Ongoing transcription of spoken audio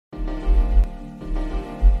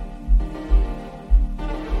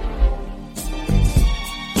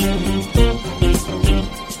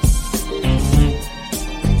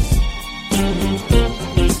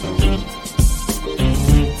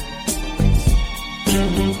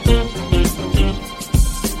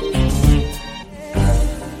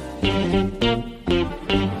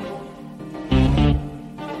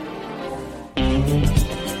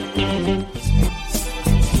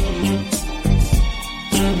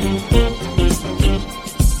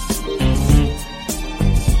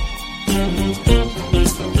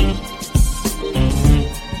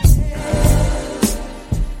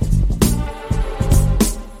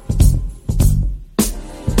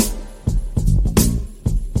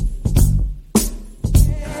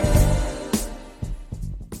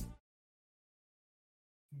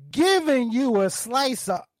Giving you a slice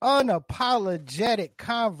of unapologetic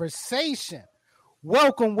conversation.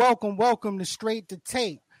 Welcome to Straight to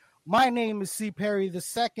Tape. My name is C. Perry II,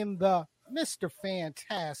 the Mr.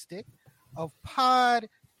 Fantastic of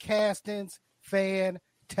Podcasting's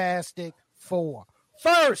Fantastic Four.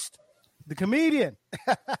 First, the comedian,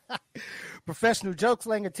 professional joke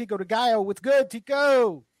slinger Tico de Gallo. What's good,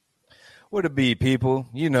 Tico? What it be, people?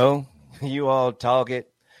 You know, you all talk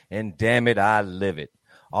it, and damn it, I live it.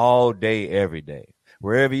 All day, every day.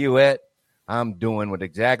 Wherever you at, I'm doing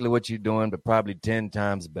exactly what you're doing, but probably 10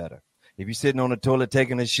 times better. If you're sitting on the toilet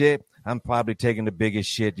taking a shit, I'm probably taking the biggest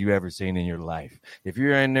shit you ever seen in your life. If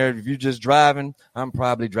you're in there, if you're just driving, I'm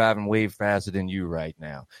probably driving way faster than you right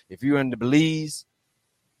now. If you're in the Belize,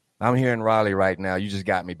 I'm here in Raleigh right now. You just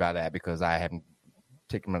got me by that because I haven't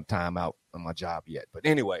taken my time out on my job yet. But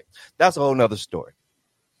anyway, that's a whole nother story.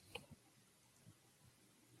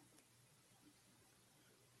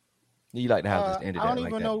 You like to have this ended. I don't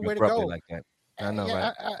even know where to go. Like that. I know,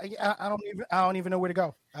 right? I don't even know where to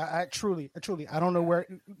go. I truly, I don't know where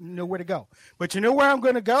to go. But you know where I'm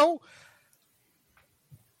going to go?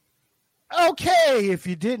 Okay, if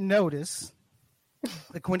you didn't notice,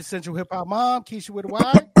 the quintessential hip hop mom, Keisha with a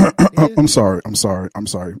Y. I'm sorry.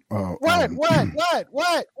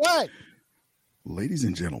 What? Ladies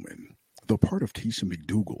and gentlemen, the part of Keisha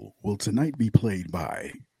McDougal will tonight be played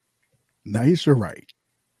by Naisha Wright.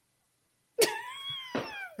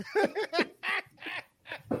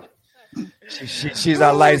 She's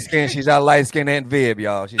our light skin. She's our light skin Aunt Viv,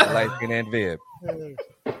 y'all. She's a light skin Aunt Viv.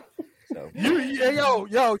 So.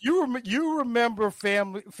 You remember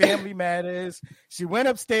Family Matters? She went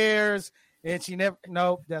upstairs and she never.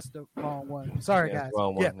 Nope, that's the wrong one. Sorry, guys.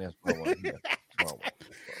 Wrong one. Yeah. Yes, wrong one.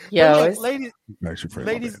 Yo, look, ladies.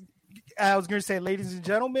 I was going to say, ladies and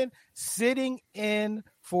gentlemen, sitting in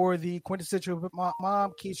for the quintessential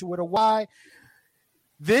mom, Keisha with a Y.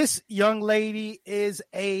 This young lady is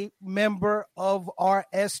a member of our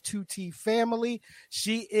S2T family.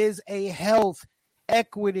 She is a health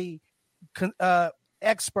equity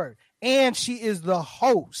expert, and she is the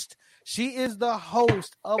host. She is the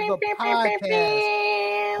host of the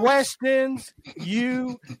podcast Questions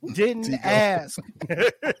You Didn't Ask.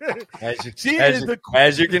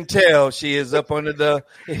 As you can tell, she is up under the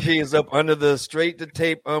Straight to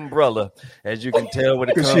Tape umbrella. As you can tell, when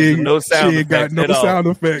it comes to no sound effects, got no sound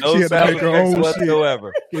effects. No she had to sound make her own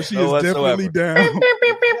whatsoever. But she is definitely down.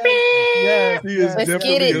 Yeah, she is Let's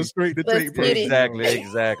definitely a Straight to Tape person.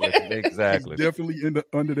 Exactly. Definitely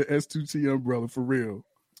under the S2T umbrella for real.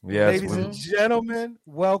 Yes, ladies and gentlemen,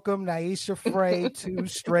 welcome Naisha Frey to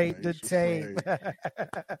Straight to Tape.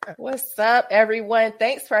 What's up, everyone?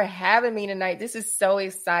 Thanks for having me tonight. This is so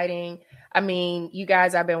exciting. I mean, you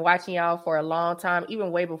guys, I've been watching y'all for a long time,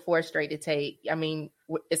 even way before Straight to Tape. I mean,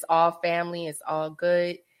 it's all family. It's all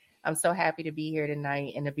good. I'm so happy to be here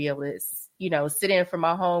tonight and to be able to, sit in for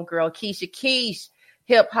my homegirl, Keisha,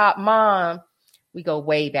 hip hop mom. We go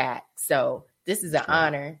way back. So this is an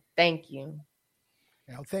honor. Thank you.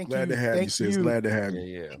 Glad to have you, sis. Glad to have you.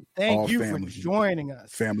 Yeah. Thank you for joining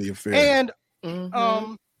us. Family affair.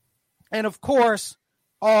 And of course,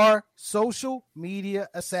 our social media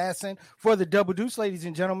assassin for the Double Deuce, ladies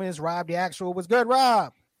and gentlemen, is Rob the Actual. What's good,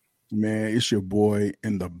 Rob? Man, it's your boy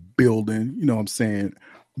in the building. You know what I'm saying?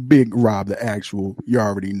 Big Rob the Actual. You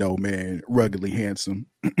already know, man. Ruggedly handsome.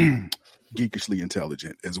 Geekishly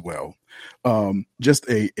intelligent as well. Just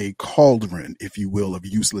a cauldron, if you will, of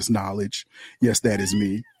useless knowledge. Yes, that is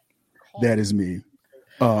me.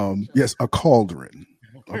 Yes, a cauldron,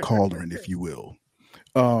 if you will.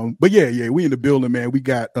 But yeah, we in the building, man. We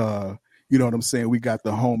got, you know what I'm saying? We got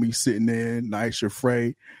the homie sitting in, Naisha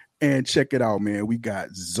Frey. And check it out, man. We got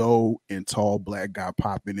Zoe and Tall Black Guy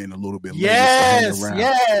popping in a little bit later. Yes.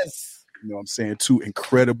 You know what I'm saying? Two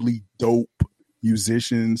incredibly dope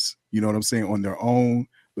musicians, you know what I'm saying, on their own,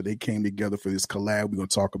 but they came together for this collab. We're going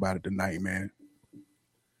to talk about it tonight, man.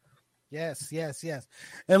 Yes.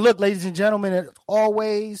 And look, ladies and gentlemen, as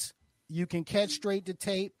always, you can catch Straight to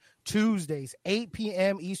Tape Tuesdays, 8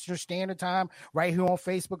 p.m. Eastern Standard Time, right here on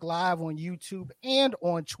Facebook Live, on YouTube, and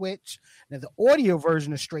on Twitch. Now, the audio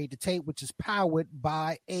version of Straight to Tape, which is powered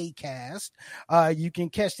by Acast, you can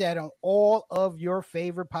catch that on all of your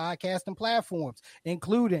favorite podcasting platforms,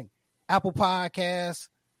 including Apple Podcasts,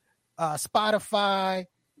 Spotify,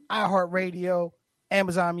 iHeartRadio,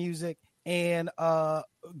 Amazon Music, and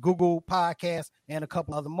Google Podcasts, and a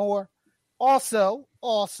couple other more. Also,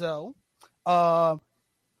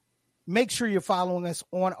 make sure you're following us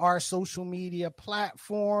on our social media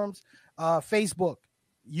platforms, Facebook,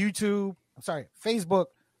 YouTube. I'm sorry, Facebook,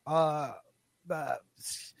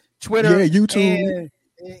 Twitter, yeah, YouTube,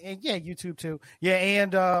 and YouTube too. Yeah,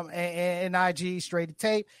 and IG Straight to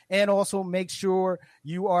Tape, and also make sure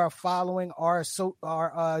you are following our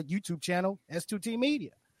YouTube channel, S2T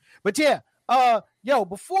Media. But yeah.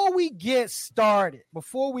 Before we get started,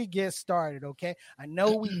 okay, I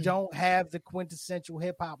know we don't have the quintessential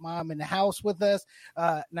hip hop mom in the house with us.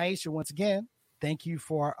 Naisha, once again, thank you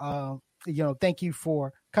for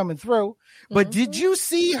coming through. But did you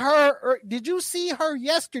see her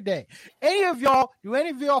yesterday? Do any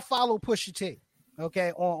of y'all follow Pusha T?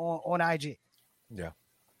 Okay, on IG. Yeah.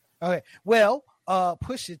 Okay. Well,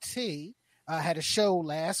 Pusha T had a show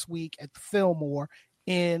last week at the Fillmore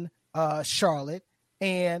in Charlotte,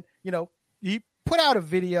 and he put out a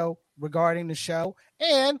video regarding the show,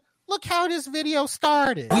 and look how this video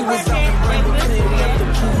started. We was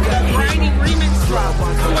remix drop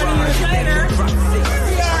 20 years later.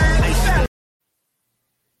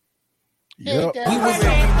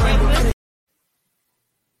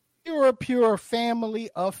 Pure family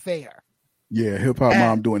affair. Yeah, hip hop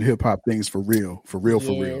mom doing hip hop things for real.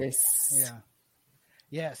 Yeah.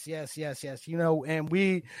 Yes. And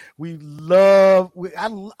we love. I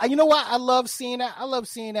love seeing that. I love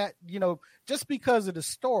seeing that. Just because of the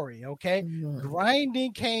story. Okay,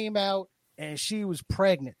 Grinding came out and she was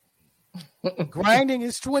pregnant. Grinding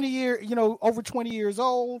is 20 years. Over 20 years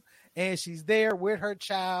old, and she's there with her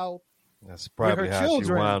child. That's probably how children.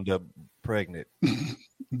 She wound up pregnant.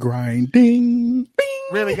 Grinding.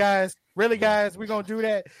 Really, guys, we're gonna do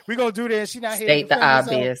that. We're gonna do that. She not here. State the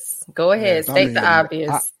obvious. Go ahead. State the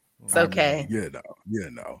obvious. It's okay.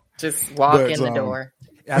 Just walk in the door.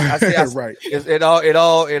 Right. It all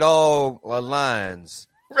aligns.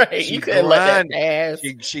 Right. You couldn't let that pass.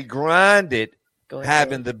 She grinded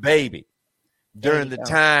having the baby during the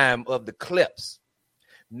time of the clips.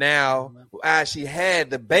 Now, as she had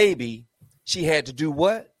the baby, she had to do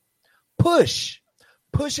what? Push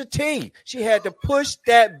a T. She had to push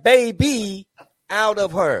that baby out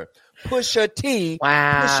of her. Push a T.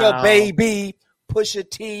 Wow. Push a baby. Push a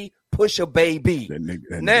T. Push a baby. That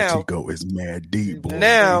nigga Tico is mad deep, boy.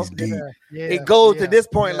 Now it goes to this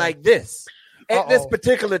point like this. At this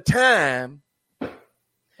particular time,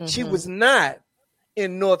 she was not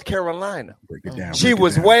in North Carolina. Break it down. She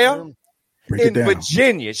was where? In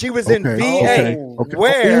Virginia. She was in VA. Okay.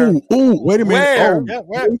 Where? Wait a minute.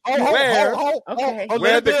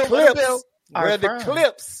 Where the clips are Break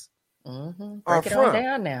it from. on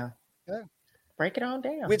down now. Break it on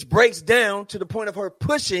down. Which breaks down to the point of her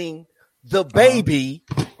pushing the baby.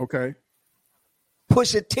 Okay.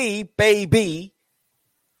 Pusha T baby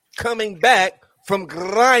coming back from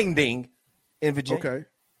grinding in Virginia. Okay.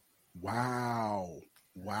 Wow.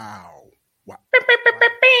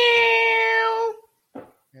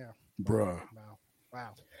 Yeah. Bruh.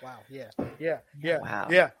 Wow. Yeah.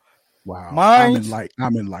 Wow. Mind.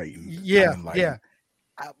 I'm enlightened. Yeah.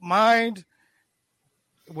 Mind.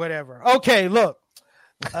 Whatever. Okay, look,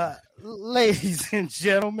 ladies and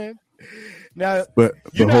gentlemen. Now, but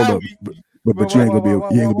hold up. But you ain't gonna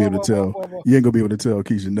be able to tell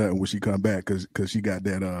Keisha nothing when she come back because she got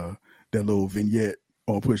that little vignette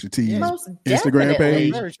on Pusha T's Instagram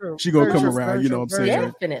page. She gonna come around, you know what I'm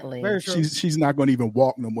saying? Definitely. She's not gonna even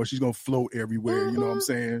walk no more. She's gonna float everywhere. You know what I'm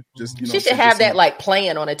saying? Just she should have that like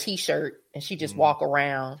playing on a t-shirt, and she just walk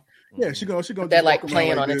around. Yeah, she gonna that like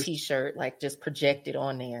playing on a t-shirt, like just projected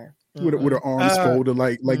on there with her arms folded,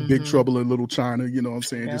 like Big Trouble in Little China. You know what I'm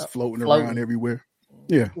saying? Just floating around everywhere.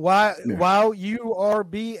 Yeah. While you're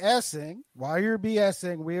BSing,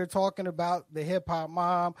 we are talking about the hip hop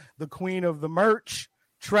mom, the queen of the merch.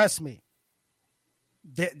 Trust me,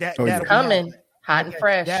 that's coming hot and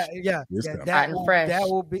fresh. Hot and fresh.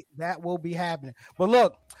 That will be happening. But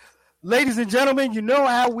look, ladies and gentlemen, you know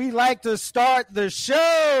how we like to start the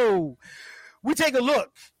show. We take a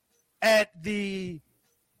look at the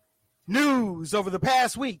news over the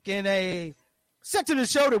past week in a section of the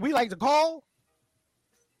show that we like to call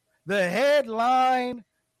the headline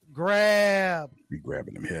grab. Be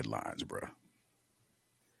grabbing them headlines, bro.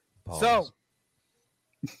 So,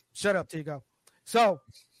 Shut up, Tigo. So,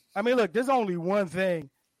 I mean, look, there's only one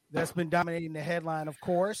thing that's been dominating the headline, of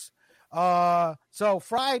course. So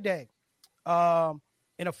Friday, in a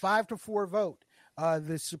 5-4 vote,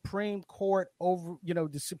 the Supreme Court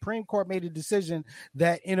made a decision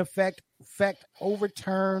that in effect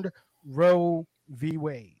overturned Roe v.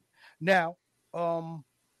 Wade. Now, a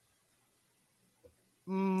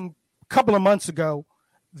couple of months ago,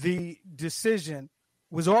 the decision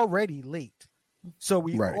was already leaked. So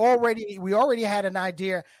we already had an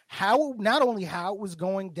idea how, not only how it was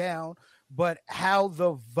going down, but how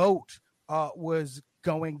the vote was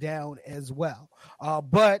going down as well.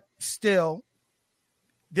 But still,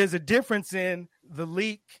 there's a difference in the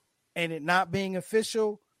leak and it not being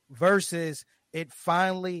official versus it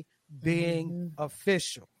finally being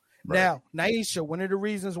official. Right. Now, Naisha, one of the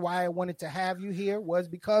reasons why I wanted to have you here was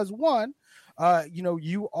because one,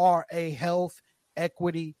 you are a health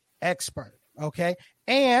equity expert. Okay.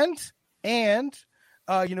 And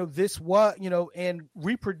this was, and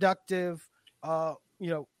reproductive,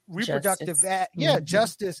 justice.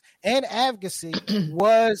 Justice and advocacy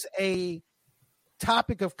was a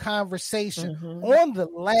topic of conversation on the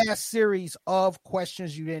last series of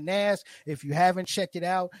Questions You Didn't Ask. If you haven't checked it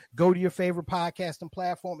out, go to your favorite podcasting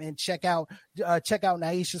platform and check out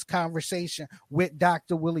Naisha's conversation with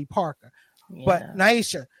Dr. Willie Parker. Yeah. But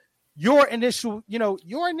Naisha, your initial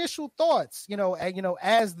thoughts,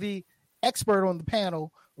 as the expert on the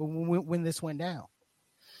panel when this went down.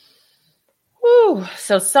 Whew.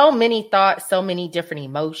 So many thoughts, so many different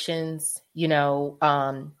emotions,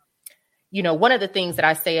 one of the things that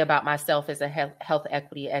I say about myself as a health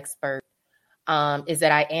equity expert is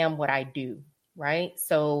that I am what I do, right?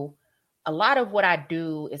 So a lot of what I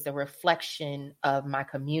do is a reflection of my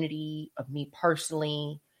community, of me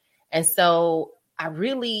personally. And so I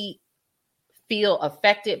really feel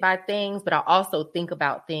affected by things, but I also think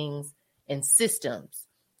about things in systems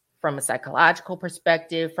from a psychological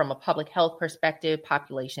perspective, from a public health perspective,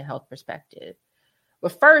 population health perspective.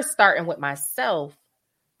 But first, starting with myself,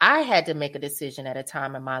 I had to make a decision at a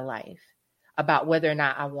time in my life about whether or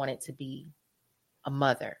not I wanted to be a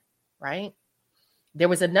mother, right? There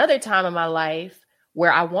was another time in my life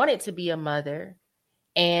where I wanted to be a mother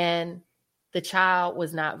and the child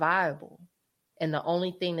was not viable. And the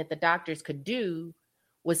only thing that the doctors could do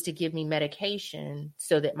was to give me medication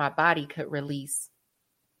so that my body could release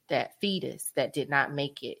that fetus that did not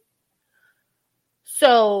make it.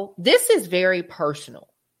 So this is very personal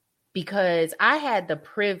because I had the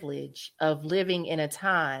privilege of living in a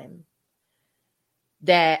time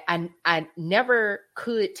that I never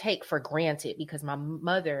could take for granted because my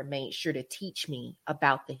mother made sure to teach me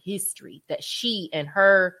about the history that she and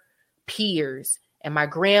her peers and my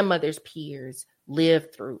grandmother's peers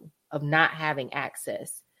lived through of not having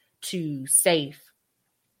access to safe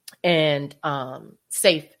and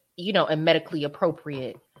medically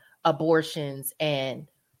appropriate abortions and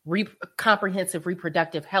comprehensive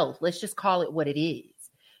reproductive health. Let's just call it what it is.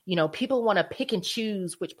 People want to pick and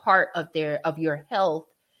choose which part of your health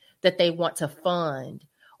that they want to fund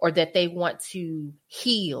or that they want to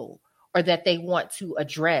heal or that they want to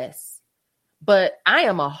address. But I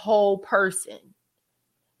am a whole person,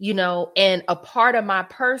 and a part of my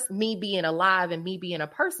me being alive and me being a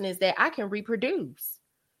person is that I can reproduce.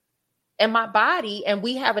 And my body, and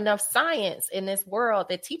we have enough science in this world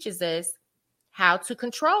that teaches us how to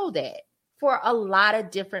control that for a lot of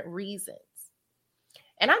different reasons.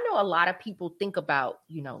 And I know a lot of people think about,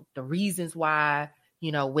 the reasons why,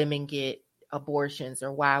 women get abortions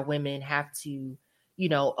or why women have to,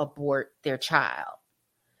 abort their child.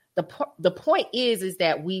 The point is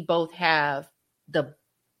that we both have the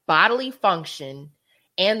bodily function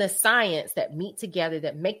and the science that meet together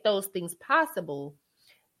that make those things possible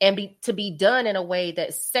and to be done in a way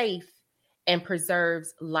that's safe and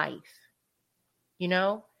preserves life,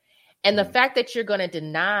 And the fact that you're going to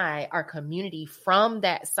deny our community from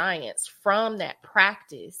that science, from that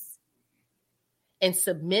practice, and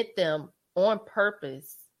submit them on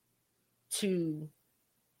purpose to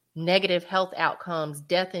negative health outcomes,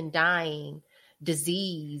 death and dying,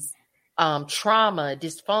 disease, trauma,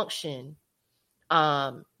 dysfunction,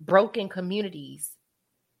 broken communities,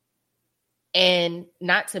 and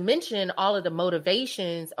not to mention all of the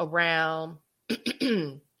motivations around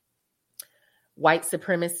white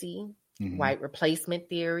supremacy, white replacement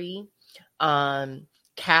theory,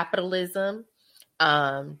 capitalism,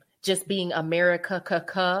 just being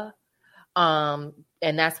America,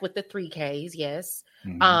 and that's with the 3 Ks, yes.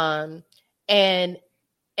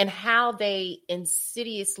 And how they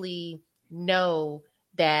insidiously know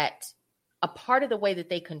that a part of the way that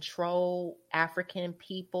they control African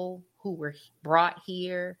people who were brought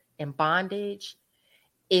here in bondage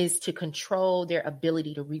is to control their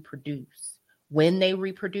ability to reproduce. When they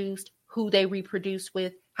reproduced, who they reproduced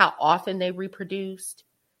with, how often they reproduced,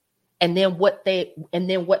 and then what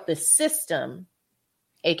the system,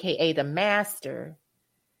 aka the master,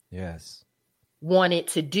 Yes, wanted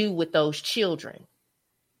to do with those children.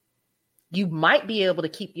 You might be able to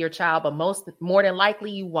keep your child, but more than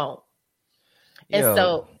likely you won't. And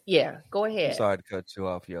so, yeah, go ahead. I'm sorry to cut you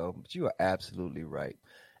off, but you are absolutely right.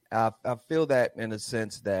 I feel that in a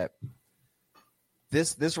sense that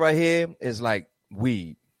this right here is like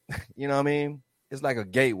weed. You know what I mean? It's like a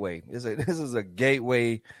gateway. This is a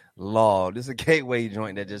gateway law. This is a gateway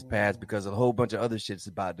joint that just passed because a whole bunch of other shit's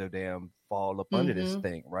about to damn fall up under this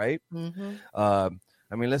thing, right? Mm-hmm.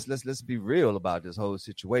 I mean, let's be real about this whole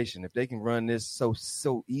situation. If they can run this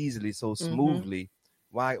so easily, so smoothly,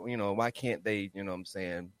 why can't they, you know what I'm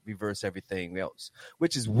saying, reverse everything else?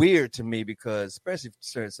 Which is weird to me because especially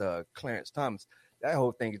since Clarence Thomas, that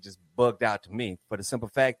whole thing is just bugged out to me for the simple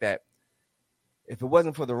fact that if it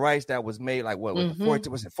wasn't for the rights that was made, like what was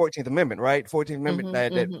the 14th Amendment, right? 14th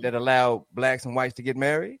Amendment that allowed blacks and whites to get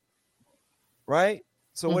married, right?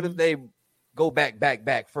 So what if they go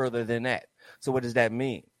back further than that? So what does that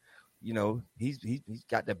mean? You know, he's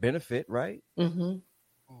got the benefit, right? Mm-hmm.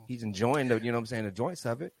 He's enjoying the, you know what I'm saying, the joints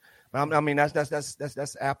of it. But I mean,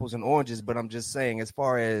 that's apples and oranges. But I'm just saying, as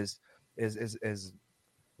far as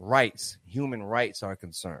rights, human rights are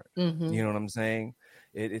concerned, you know what I'm saying?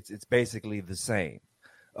 It's basically the same.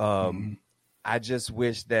 I just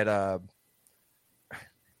wish that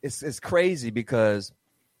it's crazy because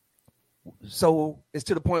so it's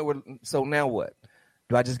to the point where, so now what?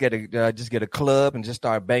 Do I just get a club and just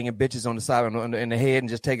start banging bitches on the side in the head and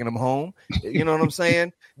just taking them home? You know what I'm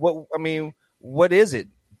saying? What is it?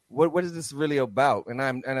 What is this really about? And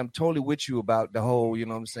I'm totally with you about the whole, you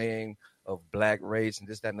know what I'm saying, of black race and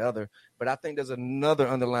this, that, and the other. But I think there's another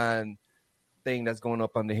underlying thing that's going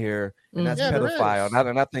up under here, and that's pedophile.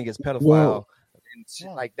 And I think it's pedophile and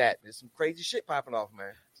shit like that. There's some crazy shit popping off,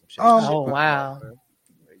 man. Wow.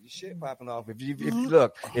 Shit popping off. If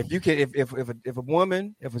a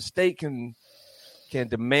woman, if a state can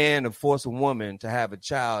demand or force a woman to have a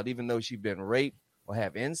child, even though she's been raped or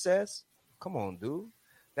have incest, come on, dude.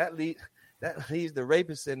 That leaves the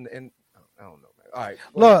rapist and I don't know, man. All right.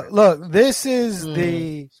 Look. This is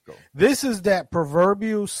that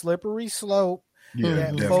proverbial slippery slope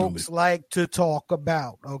that folks like to talk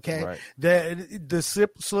about. Okay, right.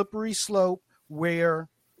 The slippery slope where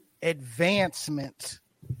advancement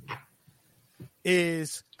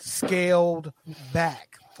is scaled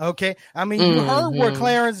back. Okay, I mean, you heard what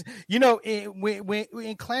Clarence, you know,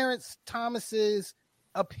 in Clarence Thomas's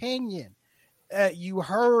opinion, you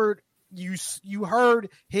heard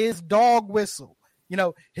his dog whistle. You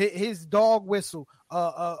know, his dog whistle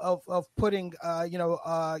of putting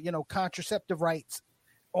contraceptive rights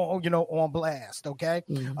on blast. Okay,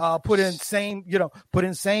 put in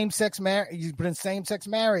same sex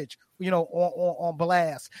marriage, on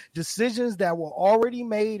blast. Decisions that were already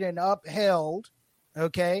made and upheld.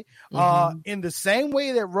 Okay, in the same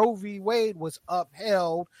way that Roe v. Wade was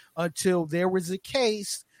upheld until there was a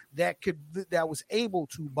case that was able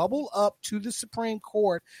to bubble up to the Supreme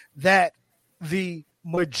Court that the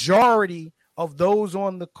majority of those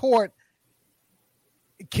on the court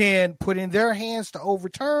can put in their hands to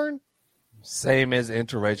overturn. Same as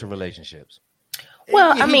interracial relationships.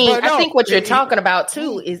 Well, I mean, I think what you're talking about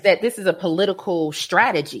too is that this is a political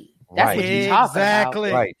strategy. That's what you're talking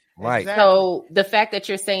about. Right. So the fact that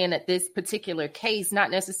you're saying that this particular case,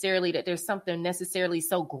 not necessarily that there's something necessarily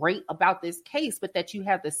so great about this case, but that you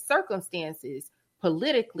have the circumstances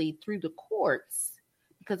politically through the courts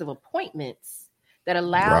because of appointments that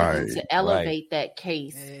allow you to elevate that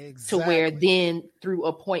case to where then through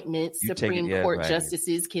appointments, Supreme Court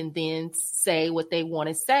justices can then say what they want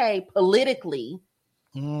to say politically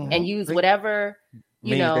and use whatever,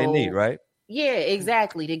 they need, right? Yeah,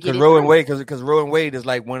 exactly. To get Roe and Wade, because Roe and Wade is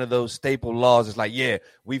like one of those staple laws. It's like,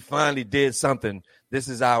 we finally did something. This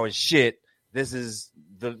is our shit. This is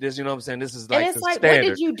this. You know what I'm saying? This is like, and it's the standard. What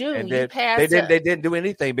did you do? And they didn't do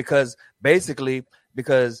anything because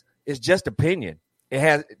it's just opinion.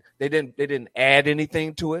 They didn't add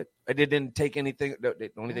anything to it. They didn't take anything.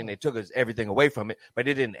 The only thing they took is everything away from it, but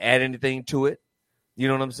they didn't add anything to it. You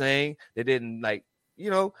know what I'm saying? They didn't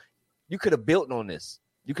you could have built on this.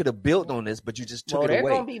 You could have built on this, but you just took it away. They're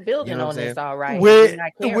going to be building on this, all right. Because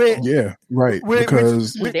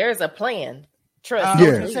there's a plan.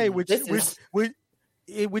 Trust me. Which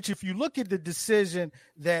if you look at the decision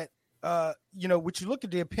that, which you look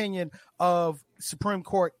at the opinion of Supreme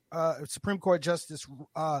Court Justice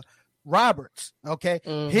Roberts. Okay.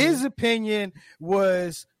 His opinion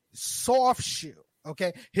was soft shoe.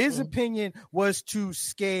 Okay. His opinion was to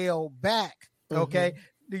scale back. Okay.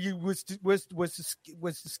 Was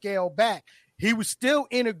to scale back. He was still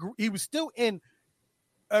in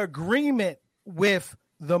agreement with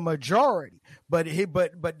the majority, but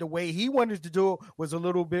the way he wanted to do it was a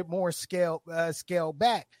little bit more scale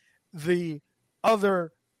back. The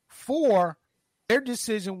other four, their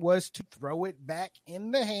decision was to throw it back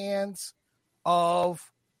in the hands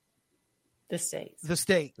of the states.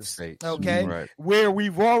 Okay. Right. Where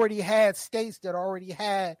we've already had states that already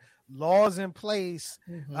had laws in place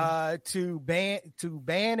to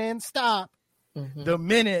ban and stop the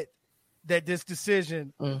minute that this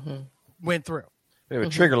decision went through. They were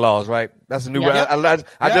trigger laws, right? That's a new word.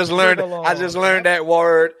 I just learned that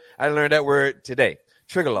word. I learned that word today.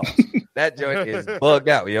 Trigger laws. That joint is bugged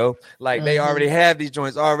out, yo. Like they already have these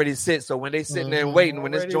joints already sit. So when they sitting there and waiting,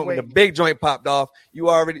 when the big joint popped off,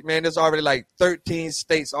 there's already like 13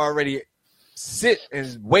 states already sit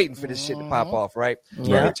and waiting for this shit to pop off, right?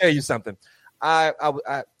 Yeah. Let me tell you something. I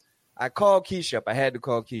called Keisha up. I had to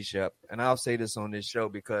call Keisha up, and I'll say this on this show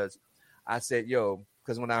because I said, yo,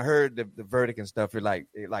 because when I heard the verdict and stuff, it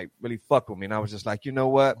really fucked with me. And I was just like, you know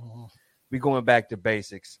what? We going back to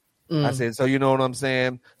basics. I said, so you know what I'm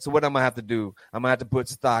saying? So what I'm going to have to do? I'm going to have to put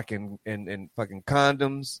stock in fucking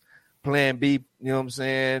condoms, Plan B, you know what I'm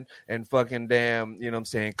saying? And fucking damn, you know what I'm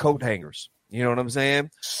saying, coat hangers. You know what I'm saying?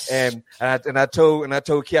 And I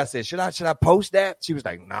told Kia, I said, should I post that? She was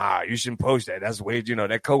like, nah, you shouldn't post that. That's way,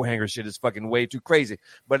 that coat hanger shit is fucking way too crazy.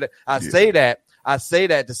 But I say that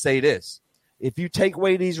to say this. If you take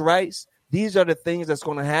away these rights, these are the things that's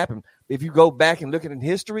going to happen. If you go back and look at in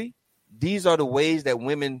history, these are the ways that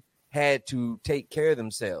women had to take care of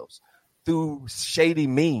themselves through shady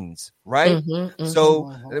means, right?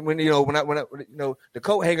 So when the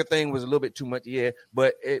coat hanger thing was a little bit too much,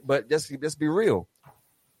 but let's be real.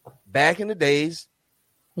 Back in the days,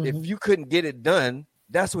 if you couldn't get it done,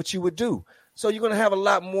 that's what you would do. So you're going to have a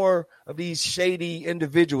lot more of these shady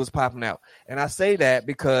individuals popping out. And I say that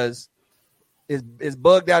because it's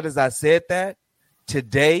bugged out as I said that.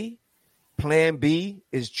 Today, Plan B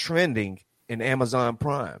is trending in Amazon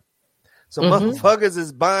Prime. So motherfuckers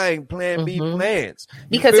is buying Plan B plans.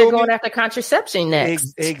 Because they're going after contraception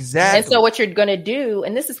next. Exactly. And so what you're going to do,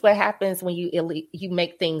 and this is what happens when you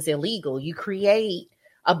make things illegal, you create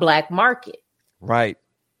a black market. Right.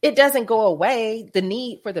 It doesn't go away. The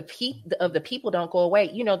need for the people don't go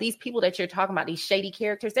away. These people that you're talking about, these shady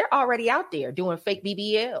characters, they're already out there doing fake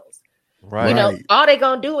BBLs. Right. All they're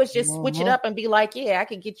going to do is just switch it up and be like, yeah, I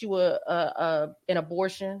can get you an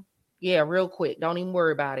abortion. Yeah, real quick. Don't even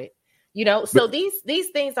worry about it. So these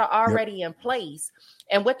things are already in place.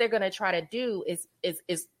 And what they're going to try to do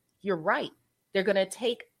is you're right. They're going to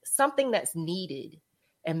take something that's needed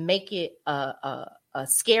and make it a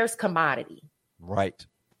scarce commodity. Right.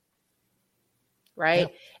 Right.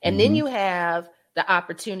 Yep. And then you have the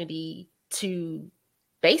opportunity to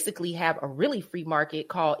basically have a really free market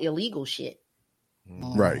called illegal shit.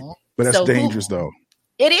 Right. But that's dangerous though.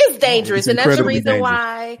 It is dangerous. And that's the reason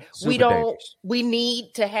why we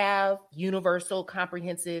need to have universal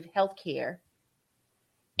comprehensive health care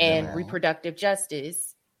and reproductive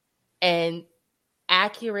justice and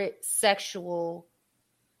accurate sexual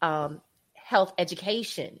health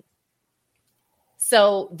education.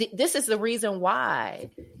 So this is the reason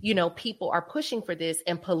why, people are pushing for this.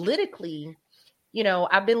 And politically,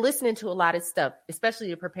 I've been listening to a lot of stuff, especially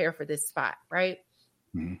to prepare for this spot, right?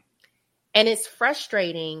 Mm-hmm. And it's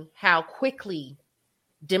frustrating how quickly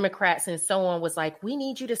Democrats and so on was like, we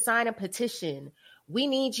need you to sign a petition. We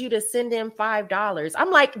need you to send in $5.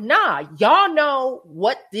 I'm like, nah, y'all know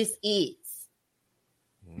what this is.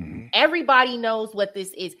 Mm-hmm. Everybody knows what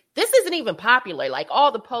this is. This isn't even popular. Like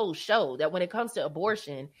all the polls show that when it comes to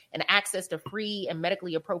abortion and access to free and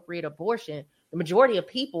medically appropriate abortion, the majority of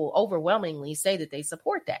people overwhelmingly say that they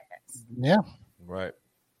support that. Yeah. Right.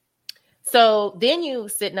 So then you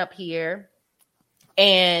sitting up here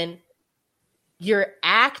and you're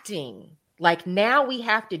acting like now we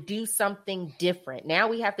have to do something different. Now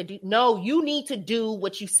we have to do, no, you need to do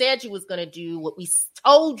what you said you was going to do, what we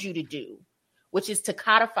told you to do, which is to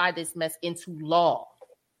codify this mess into law.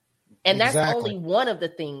 And that's only one of the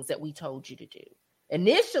things that we told you to do.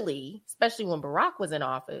 Initially, especially when Barack was in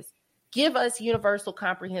office, give us universal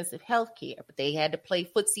comprehensive health care, but they had to play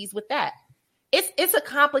footsies with that. It's a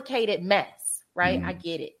complicated mess, right? I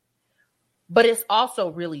get it. But it's also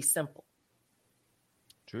really simple.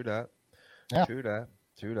 True that. Yeah. True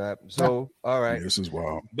that. So, all right. This is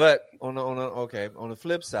wild. But on the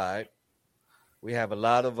flip side, we have a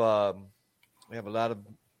lot of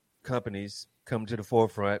companies come to the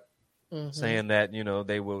forefront Mhm. saying that,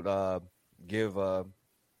 they would give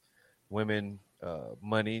women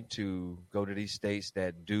money to go to these states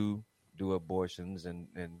that do abortions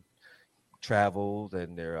and travel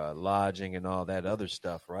and their lodging and all that other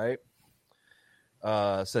stuff, right?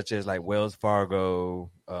 Such as like Wells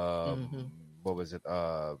Fargo, what was it?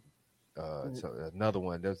 So another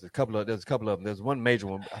one. There's a couple of them. There's one major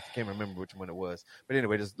one. I can't remember which one it was. But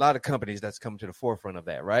anyway, there's a lot of companies that's come to the forefront of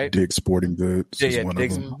that, right? Dick's Sporting Goods is one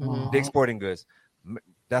Dick's, of them. Dick's Sporting Goods.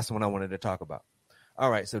 That's the one I wanted to talk about.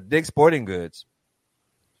 All right, so Dick's Sporting Goods,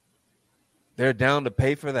 they're down to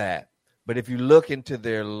pay for that. But if you look into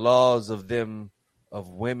their laws of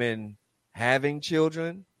women having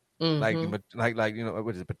children, like what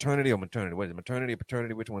is it, paternity or maternity? What is it, maternity or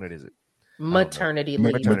paternity? Which one is it? Maternity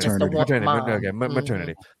leave.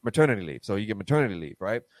 Maternity leave. So you get maternity leave,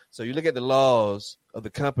 right? So you look at the laws of the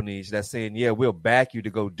companies that's saying, yeah, we'll back you to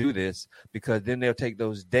go do this, because then they'll take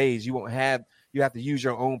those days. You have to use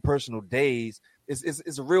your own personal days.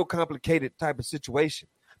 It's a real complicated type of situation.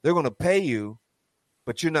 They're going to pay you,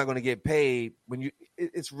 but you're not going to get paid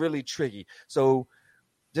it's really tricky. So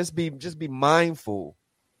just be mindful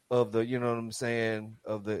of the, you know what I'm saying,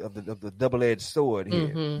 of the double-edged sword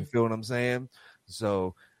here. You feel what I'm saying?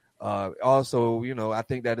 So also, I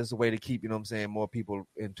think that is a way to keep, more people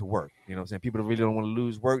into work. You know what I'm saying? People that really don't want to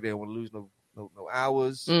lose work. They don't want to lose no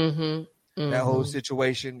hours. That whole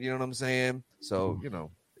situation, you know what I'm saying? So,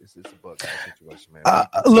 it's a bug situation, man.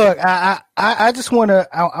 Look, I just want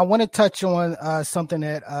to touch on something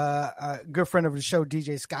that a good friend of the show,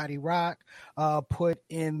 DJ Scotty Rock, put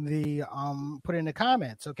in the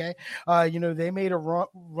comments. Okay, they made a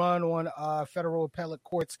run on federal appellate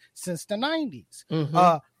courts since the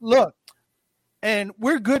 90s. Look, and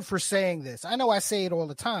we're good for saying this. I know I say it all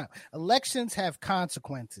the time. Elections have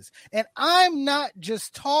consequences, and I'm not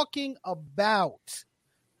just talking about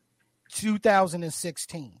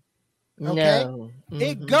 2016. Okay, No.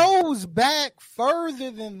 It goes back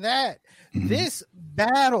further than that. This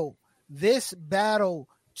battle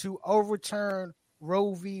to overturn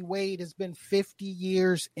Roe v. Wade has been 50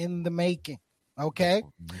 years in the making. Okay,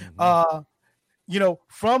 from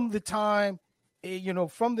the time it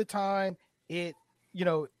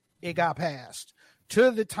got passed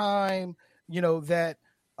to the time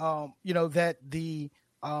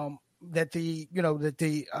that the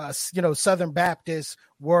Southern Baptists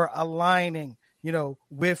were aligning,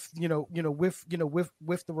 with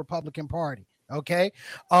the Republican Party. Okay.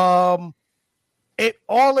 All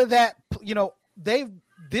of that,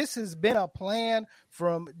 this has been a plan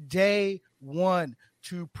from day one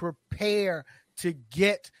to prepare to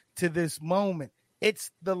get to this moment. It's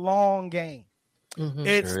the long game.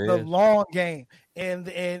 It's the long game. And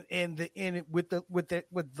with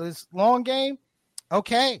this long game,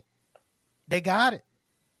 okay, they got it.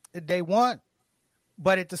 They won.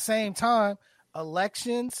 But at the same time,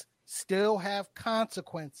 elections still have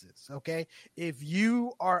consequences, okay? If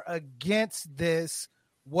you are against this,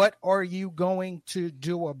 what are you going to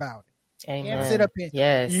do about it? Amen. You can't sit up here.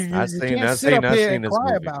 Yes. I've seen this movie.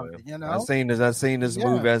 I've seen this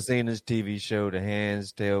movie. I've seen this TV show, The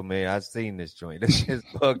Handmaid's Tale. Man, I've seen this joint. This shit's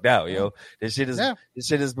bugged out, yo. This shit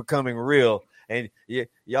is becoming real. And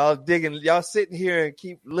y'all sitting here and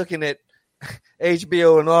keep looking at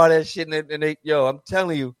HBO and all that shit, and I'm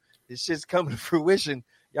telling you, this shit's coming to fruition.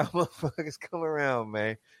 Y'all motherfuckers come around,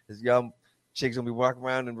 man. Y'all chicks gonna be walking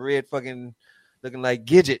around in red fucking looking like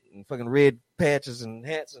Gidget and fucking red patches and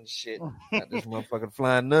hats and shit. Got this motherfucking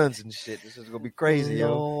flying nuns and shit. This is gonna be crazy,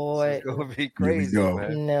 yo. This is gonna be crazy,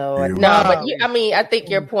 man. No, but I think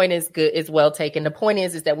your point is good, is well taken. The point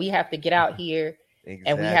is that we have to get out here.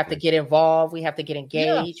 Exactly. And we have to get involved. We have to get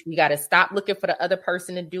engaged. Yeah. We got to stop looking for the other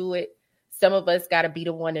person to do it. Some of us got to be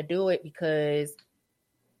the one to do it, because,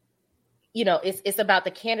 it's about the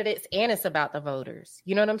candidates and it's about the voters.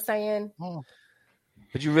 You know what I'm saying?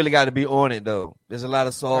 But you really got to be on it, though. There's a lot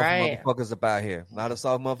of soft motherfuckers up out here. A lot of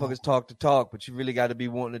soft motherfuckers talk the talk, but you really got to be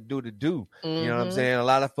wanting to do the do. You know what I'm saying? A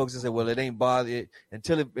lot of folks that say, well, it ain't bothered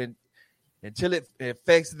until it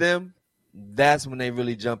affects them. That's when they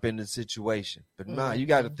really jump into the situation. But you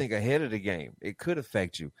got to think ahead of the game. It could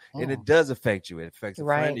affect you, and it does affect you. It affects a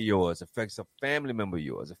friend of yours, affects a family member of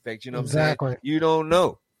yours, affects, you know what I'm saying? You don't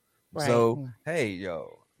know. Right. So, hey,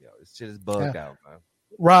 yo, this shit is bugged out, man.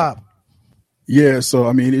 Rob. Yeah, so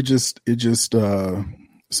I mean, it just some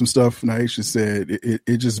stuff Naisha said.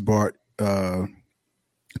 It just brought to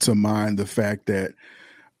mind the fact that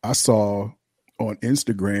I saw on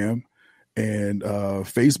Instagram and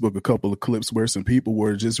Facebook a couple of clips where some people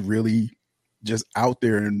were just really just out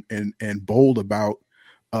there and bold about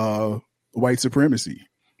white supremacy.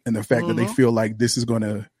 and the fact that they feel like this is going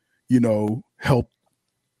to, help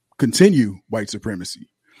continue white supremacy.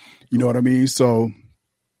 You know what I mean? So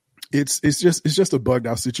it's just a bugged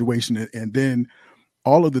out situation. And then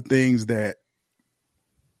all of the things that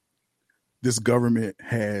this government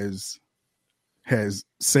has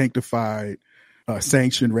sanctioned,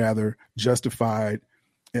 justified,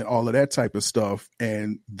 and all of that type of stuff.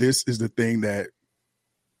 And this is the thing that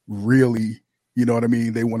really, you know what I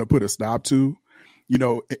mean, they want to put a stop to,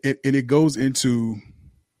 and it goes into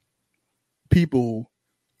people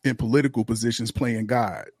in political positions playing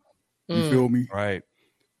God. You feel me? Right.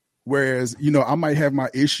 Whereas, I might have my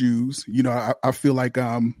issues. I feel like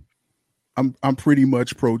I'm pretty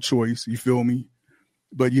much pro-choice. You feel me?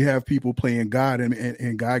 But you have people playing God,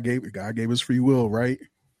 and God gave us free will, right?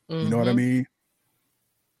 You know what I mean?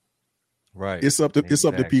 Right. It's up to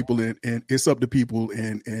people, and it's up to people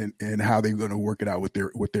and how they're going to work it out with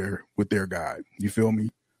their God. You feel me?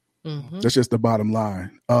 That's just the bottom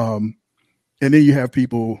line. And then you have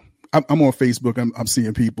people. I'm on Facebook. I'm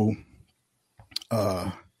seeing people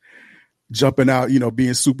jumping out,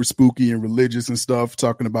 being super spooky and religious and stuff,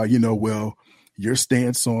 talking about, well, your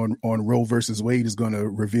stance on Roe versus Wade is going to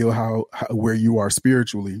reveal how where you are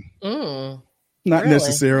spiritually. Not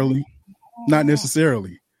necessarily.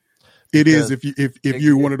 It is if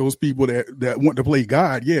you're one of those people that want to play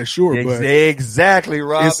God, yeah, sure, but exactly,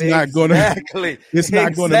 Rob. It's not going to. It's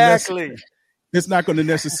not going to. It's not going to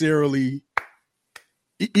necessarily.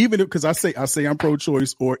 Even because I say I'm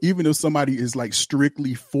pro-choice, or even if somebody is like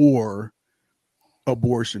strictly for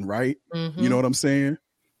abortion, right? You know what I'm saying?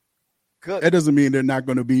 Good. That doesn't mean they're not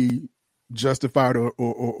going to be justified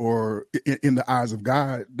or in the eyes of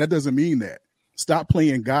God. That doesn't mean that. Stop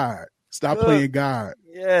playing God. Stop playing God.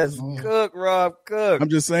 Yes, cook, Rob, cook. I'm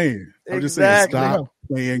just saying. Stop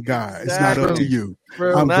playing God. It's not up to you.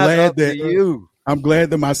 I'm glad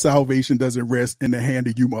that my salvation doesn't rest in the hand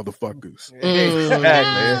of you motherfuckers.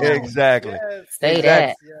 Exactly. Say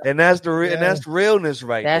that. And that's the and that's realness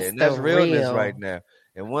right there. And that's realness right now.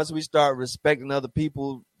 And once we start respecting other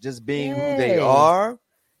people just being who they are,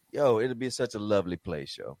 it'll be such a lovely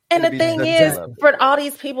place, yo. And the thing is, for all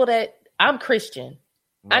these people that I'm Christian,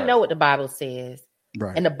 I know what the Bible says.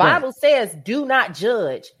 Right. And the Bible says, do not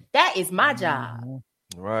judge. That is my job.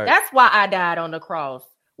 Right. That's why I died on the cross,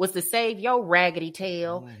 was to save your raggedy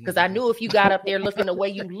tail. Because I knew if you got up there looking the way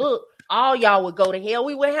you look, all y'all would go to hell.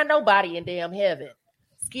 We wouldn't have nobody in damn heaven.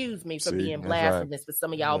 Excuse me for being blasphemous for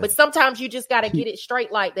some of y'all. But sometimes you just got to get it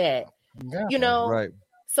straight like that. Right.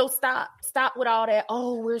 So stop with all that.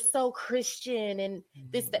 Oh, we're so Christian and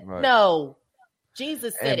this, that. Right. No,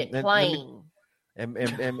 Jesus said it plain.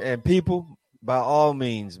 And people, by all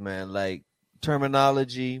means, man, like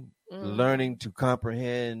terminology, learning to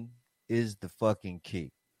comprehend is the fucking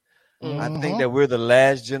key. I think that we're the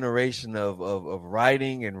last generation of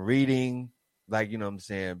writing and reading, like, you know what I'm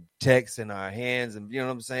saying, text in our hands, and you know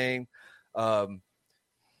what I'm saying?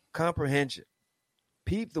 Comprehension.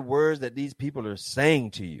 Peep the words that these people are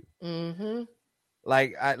saying to you.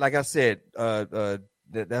 Like I said,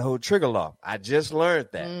 that whole trigger law. I just learned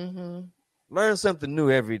that. Learn something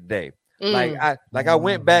new every day. I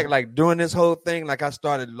went back, like during this whole thing, like I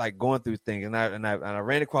started like going through things, and I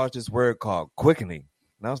ran across this word called quickening,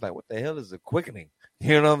 and I was like, what the hell is a quickening?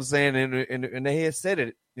 You know what I'm saying? And they had said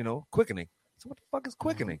it, quickening. So what the fuck is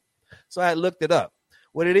quickening? So I looked it up.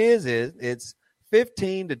 What it is it's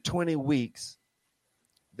 15 to 20 weeks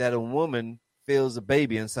that a woman feels a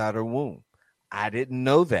baby inside her womb. I didn't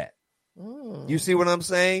know that. You see what I'm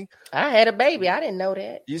saying? I had a baby. I didn't know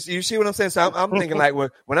that. You see what I'm saying? So I'm thinking like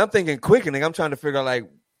when I'm thinking quickening, I'm trying to figure out like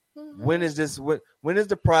when is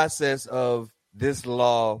the process of this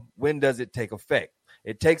law? When does it take effect?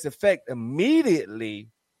 It takes effect immediately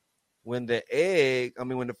when the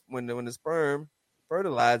sperm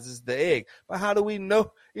fertilizes the egg. But how do we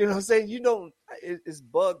know? You know what I'm saying? It's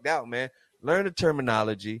bugged out, man. Learn the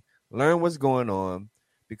terminology, learn what's going on,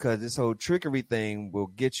 because this whole trickery thing will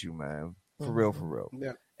get you, man. For real.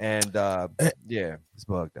 Yeah. And it's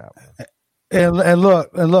bugged out. And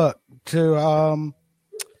look to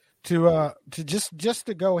just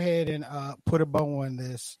to go ahead and put a bow on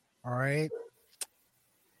this. All right.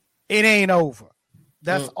 It ain't over.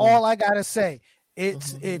 That's all I gotta say.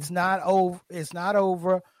 It's not over. It's not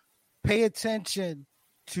over. Pay attention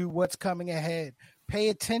to what's coming ahead. Pay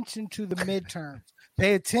attention to the midterms.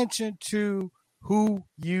 Pay attention to who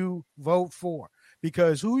you vote for,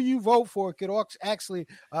 because who you vote for could actually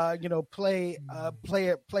play a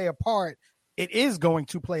part it is going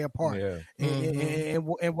to play a part in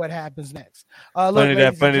what happens next. Funny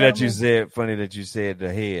that you said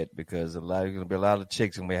the head, because gonna be a lot of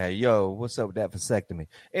chicks and we have, yo, what's up with that vasectomy?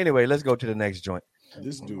 Anyway, let's go to the next joint.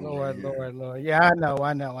 This dude, Lord. Yeah, I know.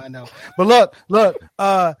 But look,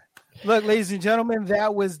 ladies and gentlemen,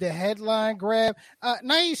 that was the headline grab.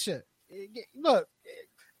 Naisha, look,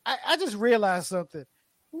 I just realized something.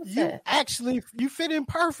 You fit in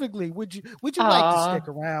perfectly. Would you like to stick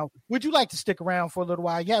around? Would you like to stick around for a little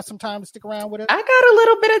while? You have some time to stick around with us? I got a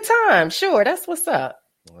little bit of time. Sure, that's what's up.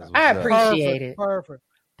 I appreciate it.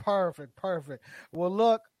 Perfect. Well,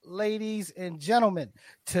 look, ladies and gentlemen,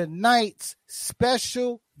 tonight's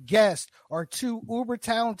special guests are two uber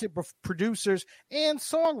talented producers and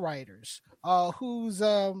songwriters whose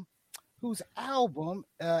album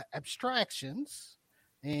Abstractions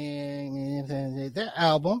and their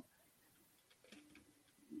album,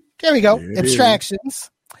 there we go,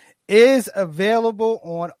 Abstractions, is available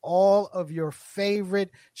on all of your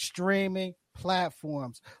favorite streaming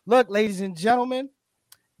platforms. Look, ladies and gentlemen,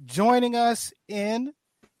 joining us in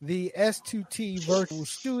the S2T virtual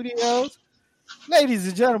studios, ladies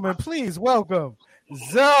and gentlemen, please welcome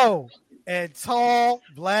Zoe and Tall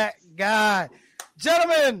Black Guy.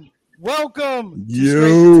 Gentlemen, welcome.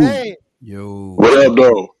 Yo. What up,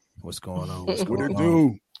 though? What's going on? What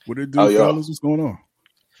it do, fellas? What's going on?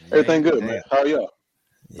 Everything good, man. How are y'all?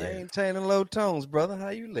 Maintaining low tones, brother. How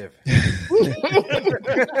you living? Who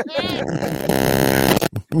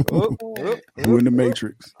in the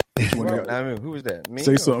Matrix? Who is that? Me?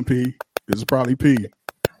 Say something, P. This is probably P.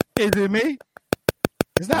 Is it me?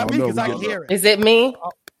 It's not me because I can hear it. Is it me?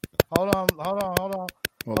 Hold on.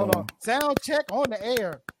 Sound check on the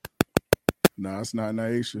air. Nah, it's not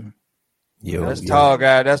Naisha. That's tall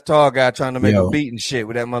guy trying to make a beat and shit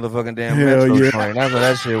with that motherfucking damn metro train. That's what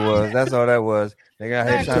that shit was. That's all that was. They got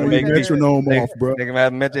here trying to make metronome off, bro. They can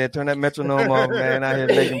turn that metronome off, man. Out here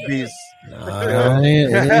making beats.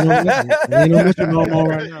 Ain't no metronome on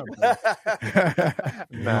right now.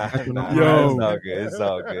 Nah, it's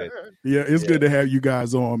all good. Yeah, it's good to have you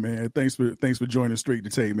guys on, man. Thanks for joining Straight to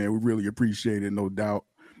Tape, man. We really appreciate it, no doubt.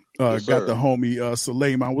 Yes, got the homie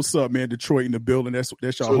Suleiman. What's up, man? Detroit in the building. That's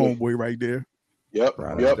your homeboy right there. Yep.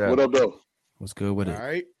 What up, though? What's good with it?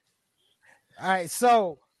 All right.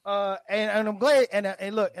 So, and I'm glad, and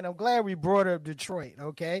look, and I'm glad we brought up Detroit.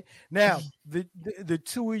 Okay. Now, the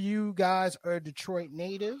two of you guys are Detroit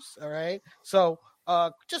natives. All right. So,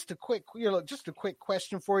 just a quick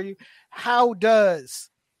question for you. How does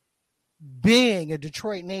being a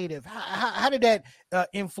Detroit native, how did that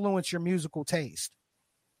influence your musical taste?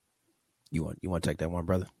 You want to take that one,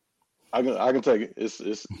 brother? I can take it. It's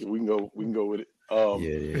we can go with it.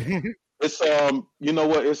 It's you know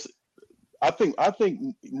what, it's I think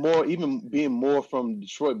more, even being more from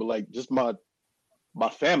Detroit, but like just my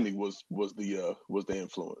family was the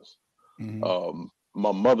influence. Mm-hmm.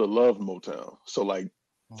 My mother loved Motown, so like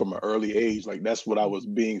from an early age, like that's what I was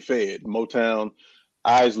being fed. Motown,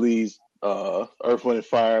 Isleys, Earth, Wind and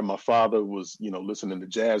Fire. My father was listening to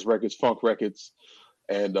jazz records, funk records.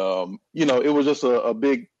 And, it was just a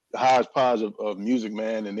big hodgepodge of music,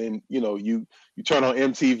 man. And then, you turn on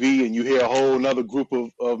MTV and you hear a whole nother group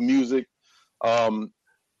of music. But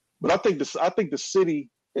I think the city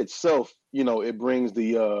itself, it brings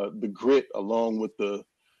the grit along with the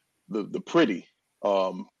pretty.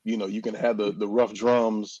 You can have the rough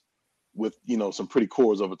drums with, some pretty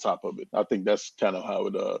chords over top of it. I think that's kind of how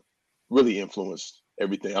it really influenced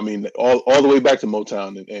everything. I mean, all the way back to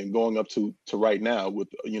Motown and going up to right now with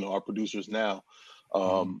our producers now.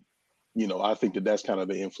 I think that's kind of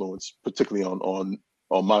the influence, particularly on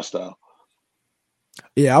my style.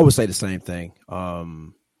 Yeah, I would say the same thing.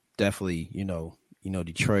 Definitely,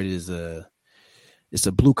 Detroit is it's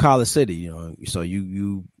a blue collar city, so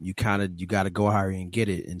you got to go out here and get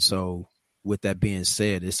it. And so with that being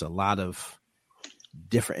said, it's a lot of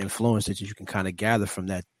different influences that you can kind of gather from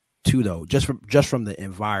that too, though, just from the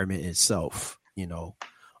environment itself, so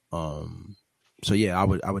yeah, I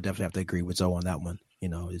would definitely have to agree with Zoe on that one.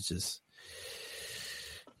 It's just,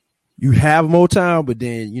 you have Motown, but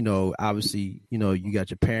then, obviously, you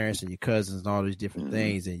got your parents and your cousins and all these different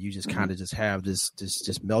things, and you just kind of just have this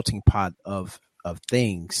melting pot of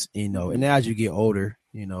things, and as you get older,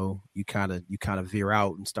 you kind of veer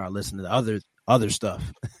out and start listening to other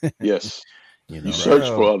stuff. Yes. You search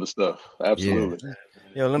for other stuff. Absolutely.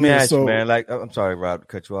 Yeah. Let me ask you, man. Like, I'm sorry, Rob, to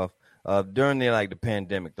cut you off. During the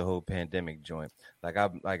pandemic, the whole pandemic joint. I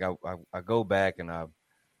go back and I've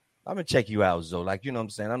been checking you out, Zoe. Like, you know what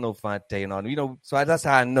I'm saying? I know Fonte and all. So that's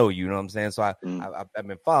how I know you. You know what I'm saying? So I've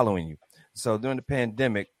been following you. So during the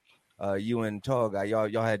pandemic, you and Tall Guy,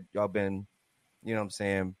 y'all been you know what I'm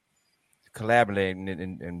saying, collaborating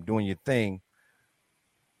and doing your thing.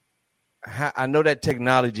 I know that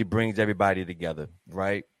technology brings everybody together,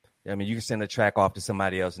 right? I mean, you can send a track off to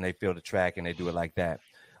somebody else and they feel the track and they do it like that.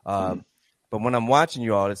 But when I'm watching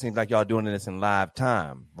you all, it seems like y'all doing this in live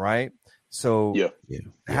time, right? So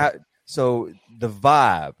so the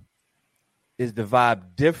vibe, is the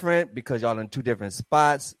vibe different because y'all in two different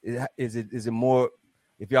spots? Is it more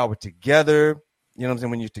if y'all were together? You know what I'm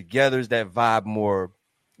saying? When you're together, is that vibe more?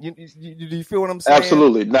 Do you feel what I'm saying?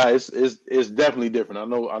 Absolutely. No, it's definitely different.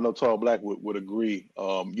 I know Tall Black would agree.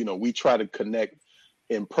 We try to connect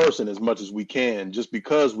in person as much as we can, just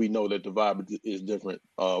because we know that the vibe is different.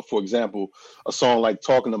 For example, a song like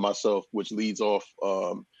 "Talking to Myself," which leads off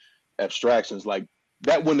Abstractions, like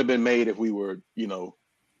that wouldn't have been made if we were,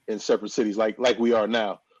 in separate cities like we are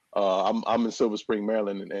now. I'm in Silver Spring,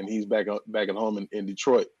 Maryland, and he's back at home in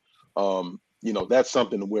Detroit. That's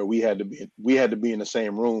something where we had to be in the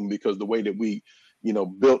same room, because the way that we,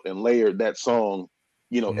 built and layered that song,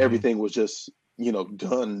 everything was just,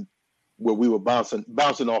 done where we were bouncing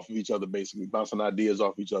off of each other, basically bouncing ideas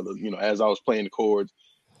off each other. As I was playing the chords,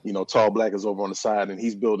 Tall Black is over on the side and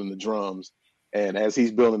he's building the drums. And as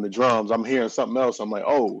he's building the drums, I'm hearing something else. I'm like,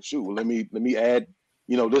 oh shoot, let me add,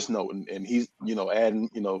 this note, and he's, adding,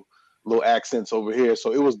 little accents over here.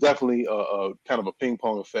 So it was definitely a kind of a ping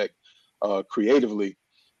pong effect. Creatively,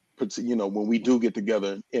 when we do get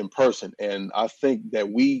together in person, and I think that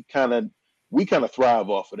we kind of thrive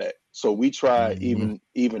off of that. So we try even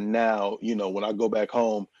now, when I go back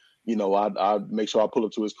home, I make sure I pull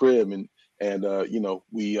up to his crib and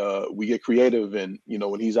we get creative, and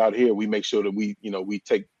when he's out here, we make sure that we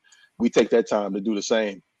take that time to do the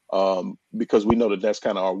same, because we know that that's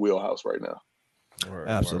kind of our wheelhouse right now.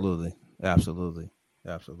 Absolutely. Yeah,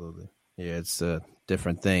 it's a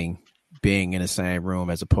different thing being in the same room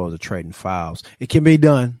as opposed to trading files. It can be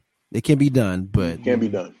done, but it can be done.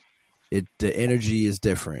 The energy is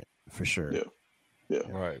different for sure. Yeah.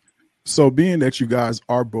 Right. So being that you guys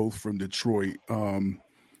are both from Detroit,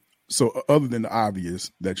 so other than the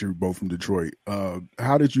obvious that you're both from Detroit,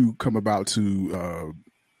 how did you come about to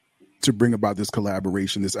bring about this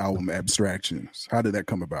collaboration, this album Abstractions? How did that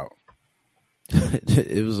come about?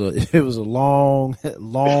 It was a long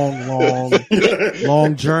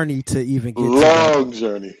journey to even get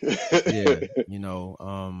journey.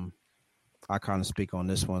 I kind of speak on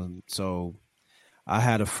this one. So I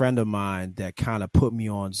had a friend of mine that kind of put me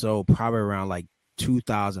on Zoe probably around like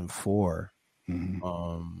 2004.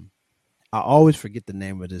 I always forget the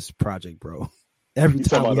name of this project, bro. Every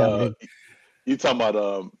time you talking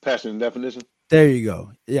about Passion and Definition? There you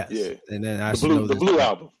go. Yes. Yeah. And then the blue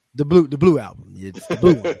album. The blue album. Yeah, it's the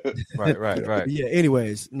blue one. Right. Yeah.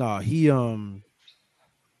 Anyways, no, he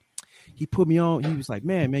put me on. He was like,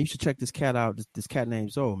 man, you should check this cat out. This cat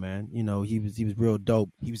named Zoe, man. He was real dope.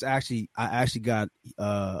 I actually got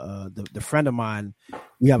the friend of mine.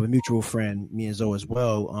 We have a mutual friend, me and Zoe as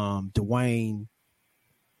well. Dwayne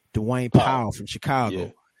Powell from Chicago. Yeah.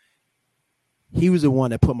 He was the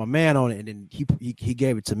one that put my man on it, and then he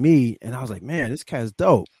gave it to me, and I was like, man, this cat's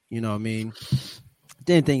dope. You know what I mean?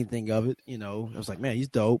 Didn't think anything of it. I was like, man, he's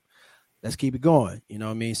dope. Let's keep it going. You know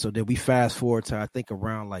what I mean? So then we fast forward to, I think,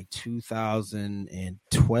 around like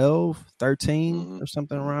 2012, 13 or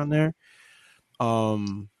something around there.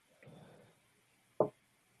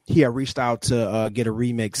 He had reached out to get a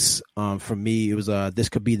remix from me. It was This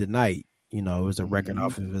Could Be the Night. It was a record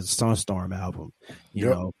off of his Sunstorm album. You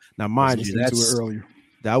know, now mind you,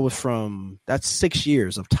 that's 6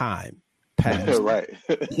 years of time passed. Right.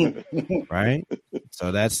 Right.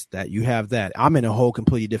 So that's that. You have that. I'm in a whole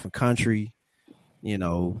completely different country.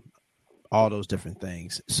 All those different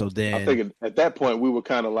things. So then I think at that point we were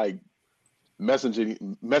kind of like messaging.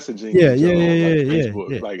 Yeah.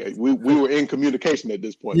 Facebook. Yeah. Like we were in communication at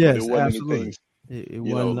this point. Yes, but it wasn't absolutely. anything. It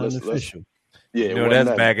wasn't unofficial. Yeah, that's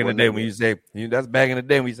back in the day when you say that's back in the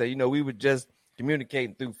day when you say we were just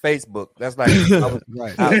communicating through Facebook. That's like you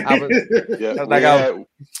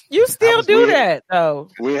still do that though.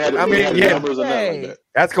 We had numbers and that like that.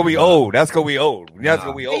 That's gonna be old. That's gonna be old.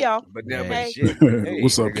 Hey, y'all. But Hey.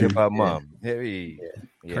 What's up, kid? About mom? Hey.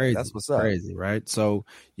 Yeah, crazy. That's what's up. Crazy, right? So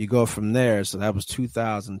you go from there. So that was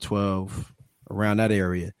 2012, around that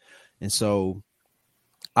area, and so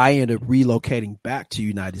I ended up relocating back to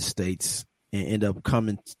United States and end up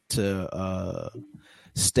coming to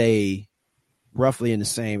stay roughly in the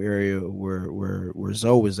same area where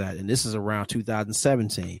Zoe was at. And this is around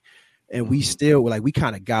 2017. And we still we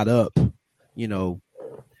kind of got up,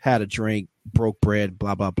 had a drink, broke bread,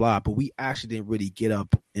 blah, blah, blah. But we actually didn't really get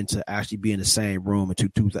up and to actually be in the same room in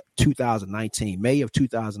 2019, May of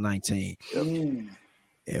 2019.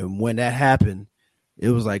 And when that happened, it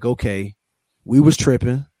was like, okay, we was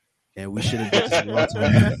tripping and we should have did this a long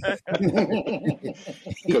time.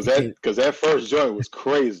 Because that first joint was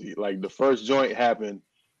crazy. Like the first joint happened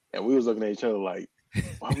and we was looking at each other like,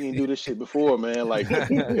 why we didn't do this shit before, man? Like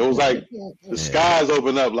it was like the skies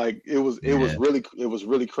opened up. Like it was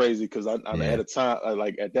really crazy because I at a time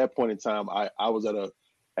like at that point in time I was at a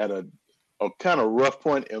kind of rough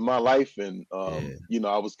point in my life, and you know,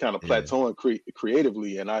 I was kind of plateauing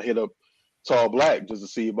creatively, and I hit up Tall Black just to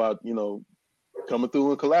see about, you know, coming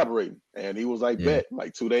through and collaborating, and he was like, bet.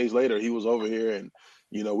 Like 2 days later he was over here, and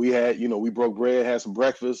you know, we broke bread, had some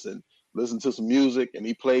breakfast, and listened to some music, and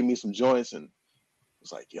he played me some joints, and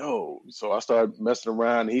was like, yo. So I started messing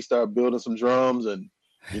around, and he started building some drums, and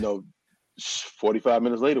you know, 45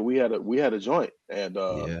 minutes later we had a joint, and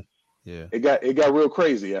it got real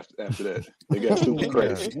crazy after that. It got super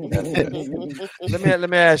crazy. Let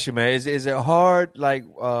me ask you, man, is it hard, like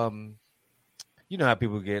you know how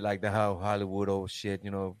people get like the how Hollywood old shit, you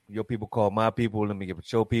know, your people call my people, let me get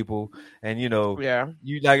with your people, and you know,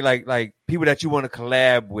 you like people that you want to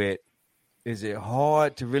collab with. Is it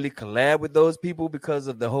hard to really collab with those people because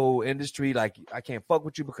of the whole industry? Like, I can't fuck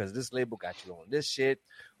with you because this label got you on this shit.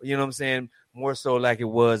 You know what I'm saying? More so like it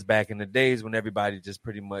was back in the days when everybody just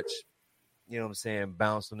pretty much, you know what I'm saying,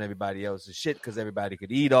 bounced on everybody else's shit because everybody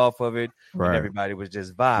could eat off of it, and everybody was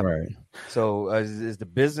just vibing. Right. So is the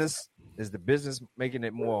business making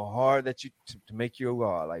it more hard that you to make you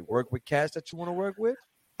like work with cats that you want to work with?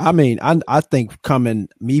 I mean, I think coming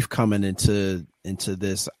into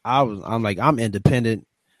this, I'm independent.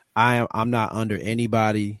 I'm not under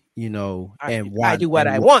anybody, you know, and I do what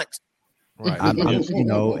I want. Right. You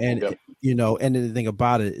know, and you know, and the thing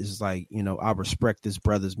about it is like, you know, I respect this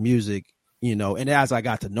brother's music, you know, and as I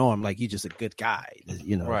got to know him, like he's just a good guy,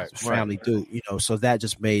 you know, family dude, you know, so that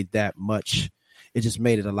just made it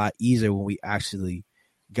a lot easier when we actually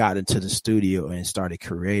got into the studio and started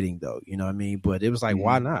creating, though, you know what I mean? But it was like,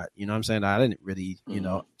 why not? You know what I'm saying? I didn't really, you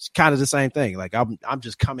know, it's kind of the same thing. Like I'm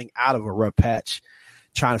just coming out of a rough patch,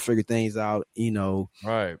 trying to figure things out, you know.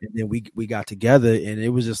 Right. And then we got together, and it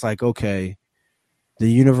was just like, okay, the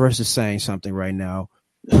universe is saying something right now.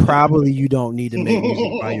 Probably you don't need to make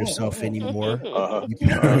music by yourself anymore.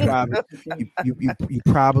 You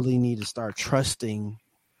probably need to start trusting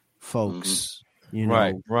folks. You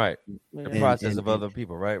know, the process of other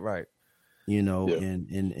people, right. You know, and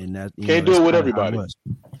that you can't know, do it with everybody.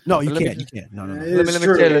 No, you can't. You can't. No.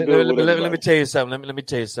 Let me tell you something. Let me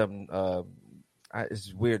tell you something.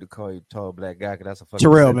 It's weird to call you Tall Black Guy because that's a fucking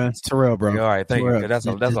Terrell, sentence. man. Terrell, bro. Yeah, all right, thank you. That's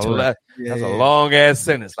a long ass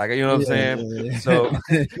sentence. Like, you know what I'm saying? Yeah. So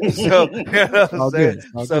you know what I'm saying?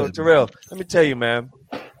 So Terrell, let me tell you, man.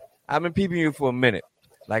 I've been peeping you for a minute.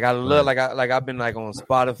 Like I love, I've been like on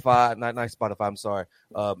Spotify, not Spotify. I'm sorry,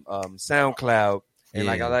 SoundCloud, and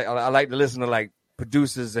like I like to listen to like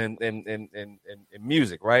producers and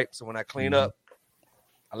music, right? So when I clean up,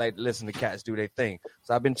 I like to listen to cats do their thing.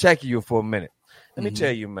 So I've been checking you for a minute. Let me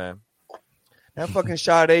tell you, man, that fucking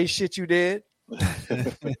Sade shit you did.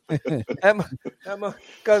 Because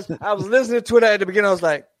I was listening to it at the beginning, I was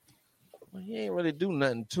like, well, he ain't really do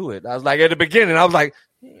nothing to it. I was like, at the beginning, I was like,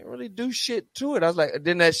 he didn't really do shit to it. I was like,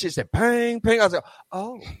 then that shit said pang, pang. I was like,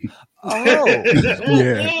 oh.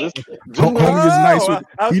 Yeah. Homie is nice.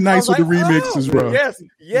 He's nice with the remixes, bro.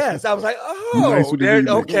 Yes. I was like,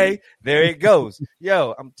 okay, there it goes.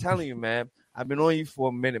 Yo, I'm telling you, man, I've been on you for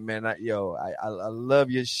a minute, man. I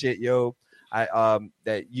love your shit, yo.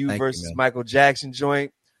 That you versus you, Michael Jackson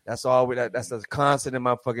joint. That's all. That's a constant in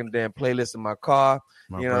my fucking damn playlist in my car.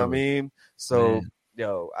 You know what I mean? So. Man.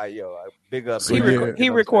 Yo, I big up. He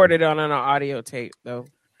recorded on an audio tape though.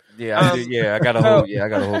 Yeah, I got a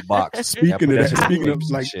whole box. Speaking of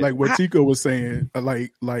like what Tico was saying,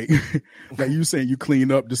 like you saying you clean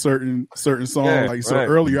up the certain song.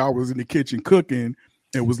 Earlier I was in the kitchen cooking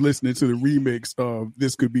and was listening to the remix of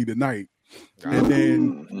 "This Could Be the Night," and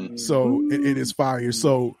then it is fire.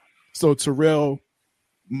 So Terrell,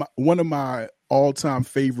 one of my all-time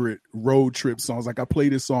favorite road trip songs. Like I play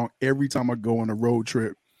this song every time I go on a road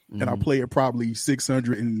trip, and I play it probably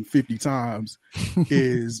 650 times.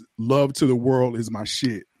 Is "Love to the World" is my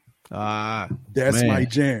shit. That's my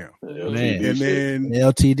jam. Man. And then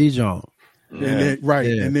LTD John. And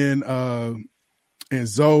then and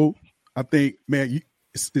Zoe, I think, man,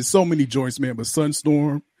 there's so many joints, man. But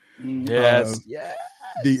Sunstorm,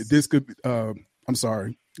 this could. I'm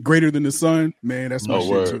sorry, Greater Than the Sun, man. That's my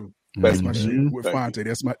shit too. That's my shit with Fonte.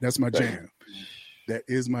 That's my jam. That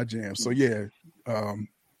is my jam. So yeah,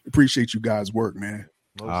 appreciate you guys' work, man.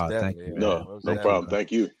 Thank you. No problem.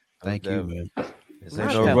 Thank you. Thank you, man. This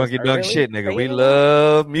ain't no rinky dunk shit, nigga. We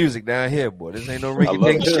love music down here, boy. This ain't no rinky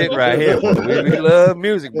dink shit right here, boy. We love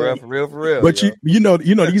music, bro. For real. But you know,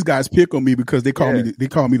 these guys pick on me because they call me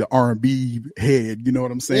the R&B head. You know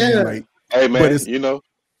what I'm saying? Yeah. Like, Hey man, but it's, Yeah.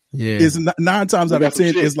 it's 9 times out of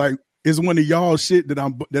 10. shit. It's like it's one of y'all shit that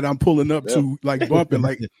I'm pulling up to, like bumping,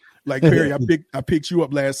 like Perry. I picked you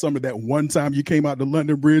up last summer. That one time you came out to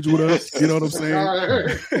London Bridge with us. You know what I'm saying?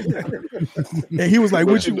 And he was like,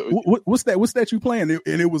 "What's that? What's that you playing?" And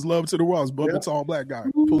it was Love to the World. I was bumping Tall Black Guy.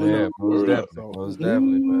 Pulling up. Most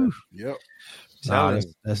definitely, man. Yep.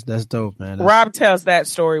 That's dope, man. Rob tells that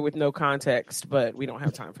story with no context, but we don't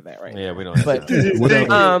have time for that right now. Yeah, we don't have But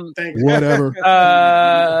time. Whatever.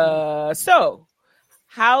 So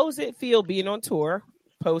how's it feel being on tour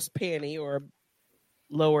post panty or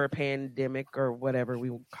lower pandemic or whatever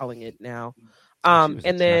we're calling it now?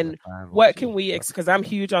 And then what can we, because I'm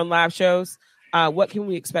huge on live shows, what can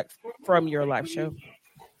we expect from your live show?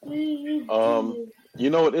 You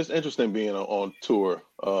know what? It's interesting being on tour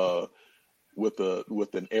with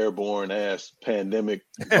an airborne ass pandemic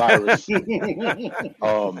virus,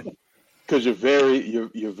 because you're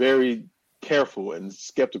very careful and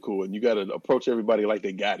skeptical, and you got to approach everybody like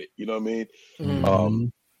they got it. You know what I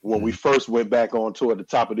mean? When we first went back on tour at the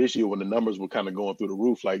top of this year, when the numbers were kind of going through the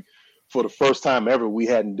roof, like for the first time ever, we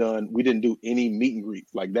didn't do any meet and greet.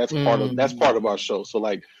 Like that's part of our show. So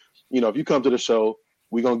like, you know, if you come to the show,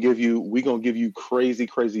 we're gonna give you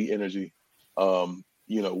crazy energy.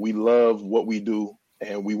 You know, we love what we do,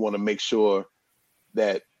 and we want to make sure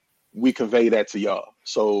that we convey that to y'all.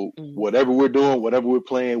 So whatever we're doing, whatever we're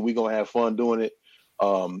playing, we're gonna have fun doing it.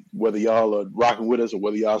 Whether y'all are rocking with us or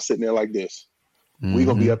whether y'all sitting there like this, we're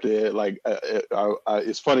gonna be up there. Like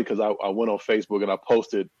it's funny because I went on Facebook and I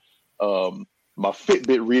posted my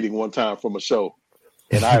Fitbit reading one time from a show,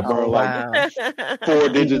 and I burned like four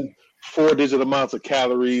digit amounts of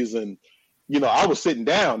calories. And you know, I was sitting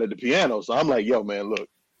down at the piano, so I'm like, yo man, look,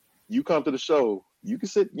 you come to the show, you can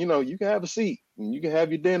sit, you know, you can have a seat and you can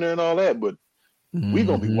have your dinner and all that, but we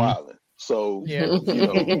gonna be wilding. So you know,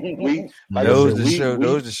 we like those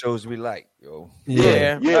the shows we like, yo.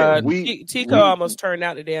 Yeah. Tico we almost turned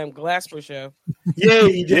out the damn Glasper show. Yeah,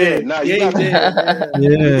 he did. Like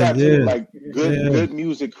good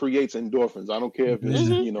music creates endorphins. I don't care if it's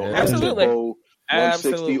you know Absolutely.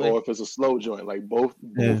 160 or if it's a slow joint. Like both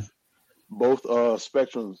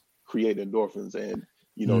spectrums create endorphins, and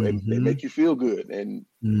you know they make you feel good. And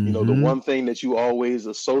you know the one thing that you always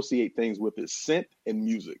associate things with is scent and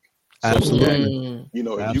music. So, Absolutely. you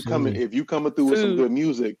know, if you coming through with some good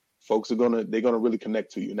music, folks they're gonna really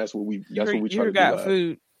connect to you, and that's what we try to do. Forgot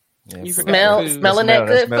food. Yeah, You smelling that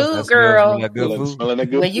good food, girl. Smelling that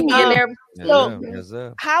good When you food. be in there,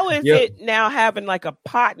 So, how is it now having like a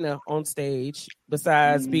partner on stage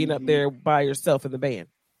besides being up there by yourself in the band?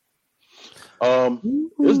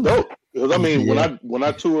 It's dope because I mean when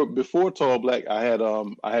I toured before Tall Black, I had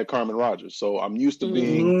Carmen Rogers, so I'm used to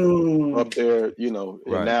being up there, you know.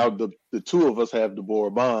 And now the two of us have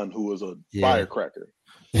Deborah Bond, who is a firecracker.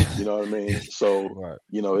 You know what I mean? So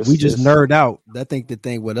you know, we just nerd out. I think the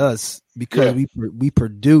thing with us, because we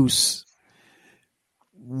produce,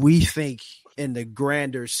 we think in the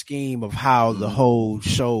grander scheme of how the whole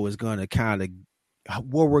show is going to kind of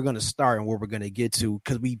where we're going to start and where we're going to get to,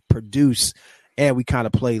 because we produce and we kind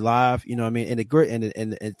of play live. You know what I mean? And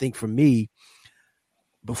the think for me,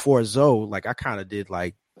 before Zoe, like I kind of did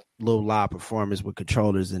like little live performance with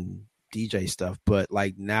controllers and DJ stuff, but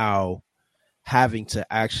like now, having to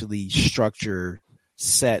actually structure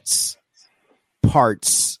sets,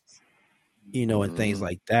 parts, you know, and things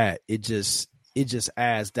like that, it just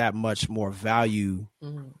adds that much more value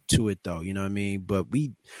to it, though. You know what I mean? But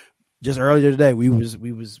we just earlier today we was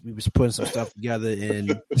putting some stuff together,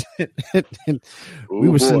 and we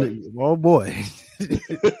were sitting. Oh boy!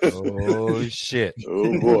 Oh shit!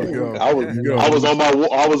 Oh boy! I was on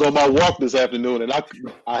my walk this afternoon, and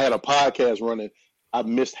I had a podcast running. I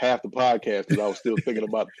missed half the podcast because I was still thinking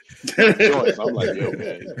about joints. I'm like, yo,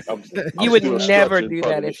 man. You would never do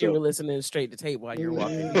that if you were listening straight to tape while you're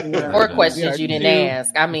walking. Or questions you didn't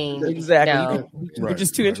ask. I mean, exactly. You're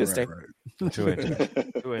just too interesting. Too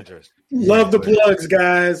interesting. Love the plugs,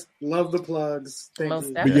 guys. Love the plugs. Thank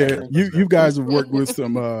you. But yeah, you guys have worked with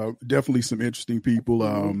some definitely some interesting people.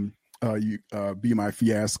 Be My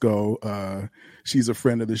Fiasco. She's a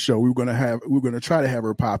friend of the show. We're gonna try to have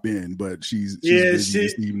her pop in, but she's busy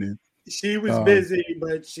this evening. She was busy,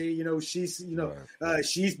 but she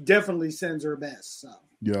definitely sends her best. So.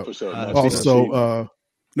 Yeah. For sure. Also,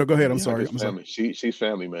 No, go ahead. I'm Yeah, sorry. it's family. She's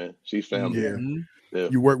family, man. She's family. Yeah. Yeah.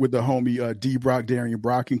 You work with the homie D Brock, Darian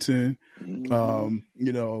Brockington.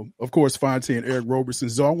 You know, of course, Fonte and Eric Roberson.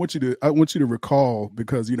 So I want you to recall,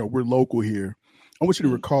 because you know we're local here. I want you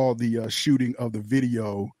to recall the shooting of the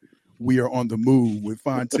video "We Are on the Move" with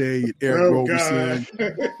Fonte and Eric Roberson,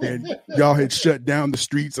 and y'all had shut down the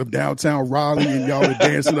streets of downtown Raleigh, and y'all were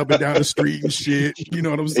dancing up and down the street and shit. You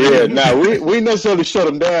know what I'm saying? Yeah. Now we necessarily shut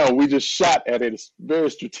them down. We just shot at a very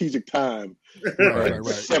strategic time. Right.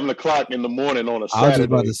 7:00 in the morning on a Saturday.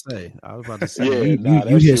 I was about to say. Yeah,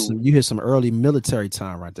 you hit some early military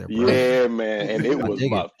time right there, bro. Yeah, man, and it was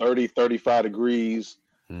about 30, 35 degrees.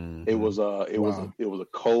 It was it was a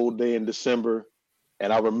cold day in December,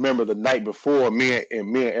 and I remember the night before, me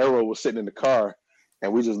and Arrow was sitting in the car,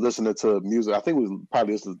 and we just listening to music. I think it was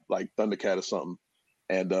probably this like Thundercat or something,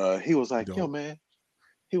 and he was like, "Yo, man,"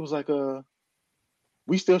 he was like,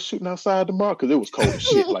 we still shooting outside tomorrow?" Because it was cold as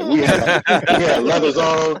shit. Like we had leathers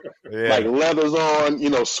on, you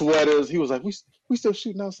know, sweaters. He was like, we still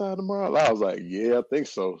shooting outside tomorrow? I was like, yeah, I think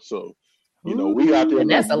so. So, you know, we out there. And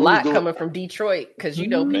that's a lot coming from Detroit, because you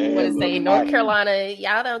know people want to say North Carolina,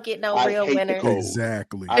 y'all don't get no real winter.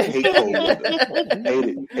 Exactly. I hate cold.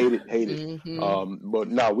 hate it. Mm-hmm. But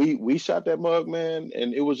no, we shot that mug, man,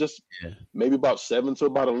 and it was just maybe about 7 to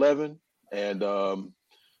about 11, and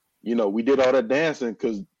you know, we did all that dancing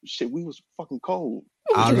because shit, we was fucking cold.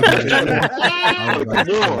 Even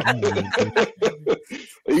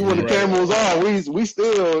when the camera was on, we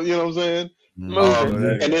still, you know what I'm saying?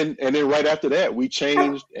 And then right after that, we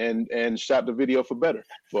changed and shot the video for Better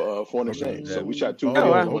for Foreign Exchange. So we shot 2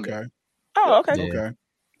 videos.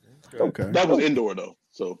 Okay. That was indoor though.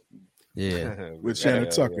 So with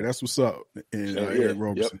Shannon Tucker, that's what's up. And Eric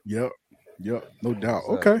Roberson. Yep, no doubt.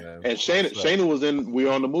 Okay. And Shayna was in We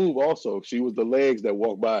On the Move also. She was the legs that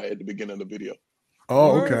walked by at the beginning of the video.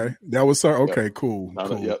 Oh, okay. That was her. Okay, cool.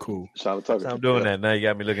 Cool. Shayna Tucker. I'm doing that now. You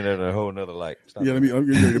got me looking at a whole nother light. I'm getting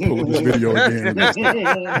ready to pull up this video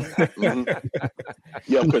again.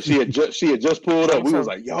 Yeah, because she had just pulled up. We was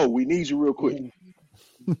like, yo, we need you real quick.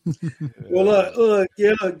 Well, of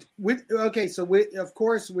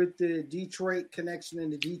course, with the Detroit connection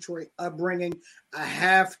and the Detroit upbringing, I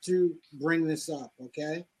have to bring this up.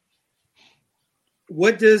 Okay,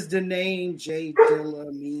 what does the name Jay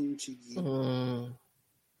Dilla mean to you?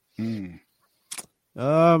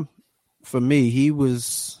 For me, he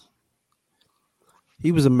was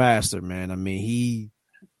a master, man. I mean,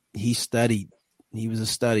 he studied. He was a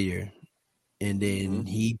studier. And then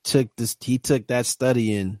he took that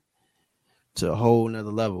studying to a whole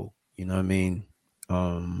nother level. You know what I mean?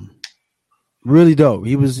 Really dope.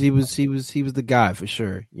 He was the guy for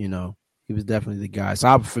sure. You know, he was definitely the guy.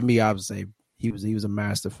 So for me, I would say he was a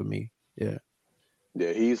master for me. Yeah.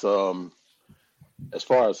 Yeah, he's as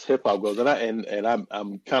far as hip hop goes, and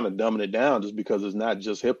I'm kind of dumbing it down just because it's not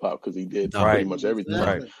just hip hop, because he did pretty much everything.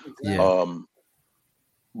 Right. Yeah.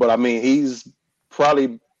 But I mean, he's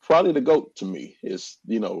probably the GOAT to me. Is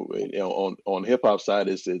on hip hop side,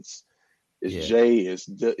 it's Jay,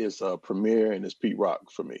 it's Premier, and it's Pete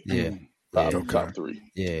Rock for me. Yeah. Top 3.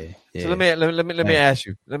 Yeah. So let me ask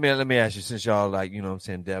you. Let me ask you, since y'all like, you know what I'm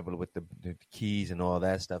saying, dabble with the keys and all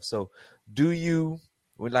that stuff. So do you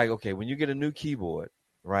when you get a new keyboard,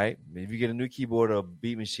 right? If you get a new keyboard or a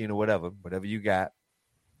beat machine or whatever you got,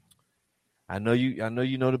 I know you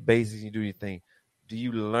know the basics, you do your thing. Do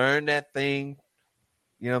you learn that thing?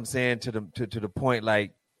 You know what I'm saying, to the point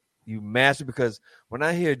like you master? Because when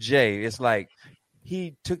I hear Jay, it's like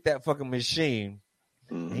he took that fucking machine,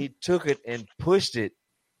 and he took it and pushed it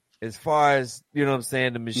as far as, you know what I'm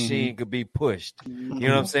saying, the machine could be pushed. You know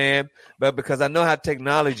what I'm saying? But because I know how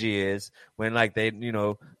technology is, when like they, you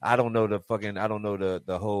know, I don't know the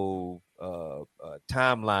whole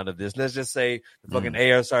timeline of this. Let's just say the fucking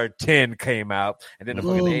ASR 10 came out, and then the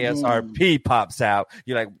fucking ASRP pops out.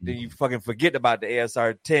 You're like, then you fucking forget about the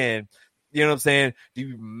ASR 10. You know what I'm saying? Do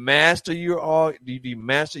you master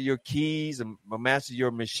your keys and master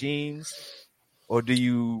your machines, or do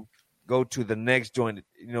you go to the next joint,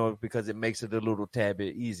 you know, because it makes it a little tad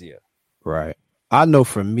bit easier? Right. I know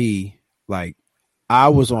for me, like, I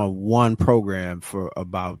was on one program for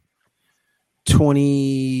about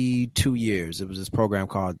 22 years. It was this program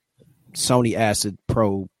called Sony Acid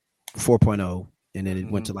Pro 4.0, and then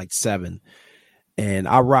it went to like 7. And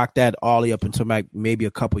I rocked that all the way up until maybe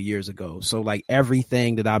a couple years ago. So like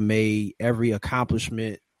everything that I made, every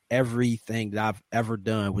accomplishment, everything that I've ever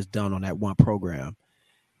done was done on that one program,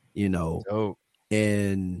 you know.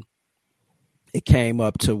 And it came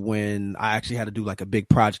up to when I actually had to do like a big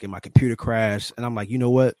project and my computer crashed. And I'm like, you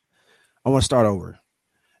know what? I want to start over.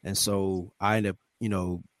 And so I ended up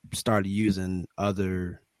started using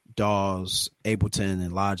other DAWs, Ableton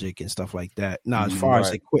and Logic and stuff like that. Now, as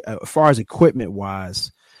far as equipment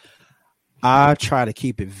wise, I try to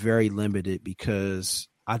keep it very limited because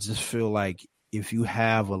I just feel like if you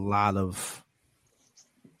have a lot of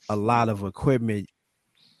equipment,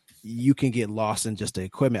 you can get lost in just the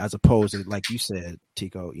equipment as opposed to, like you said,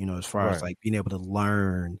 Tico, as far as like being able to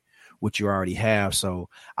learn what you already have. So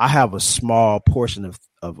I have a small portion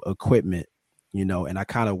of equipment, and I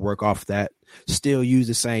kind of work off that, still use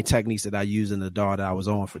the same techniques that I used in the DAW that I was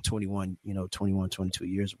on for 22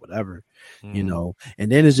 years or whatever, and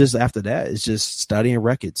then it's just after that, it's just studying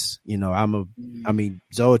records. Zoe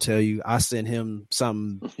will tell you, I send him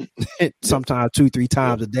something sometimes 2-3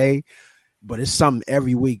 times a day, but it's something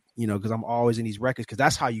every week, because I'm always in these records, because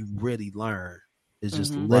that's how you really learn, is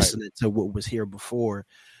just listening to what was here before.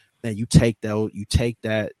 And you take that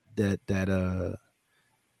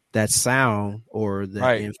sound or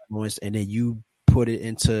that influence, and then you put it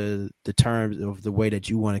into the terms of the way that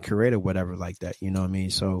you want to create or whatever like that. You know what I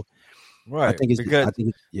mean? So, I think it's go ahead.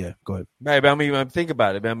 Right, think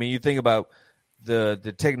about it. You think about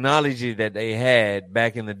the technology that they had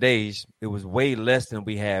back in the days. It was way less than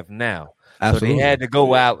we have now. Absolutely. So they had to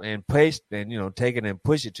go out and paste and take it and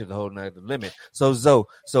push it to the whole nother limit. So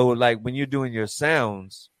like when you're doing your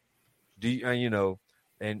sounds, do you are you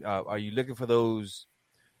looking for those,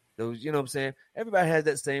 what I'm saying? Everybody has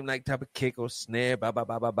that same like type of kick or snare, bop, bop,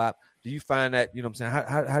 bop, bop, bop. Do you find that, what I'm saying?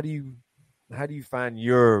 How do you find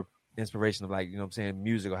your inspiration of, like, what I'm saying,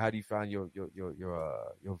 music, or how do you find your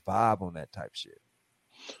vibe on that type shit?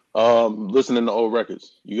 Listening to old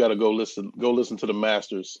records. You got to go listen to the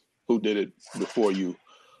masters who did it before you.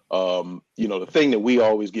 The thing that we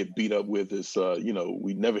always get beat up with is,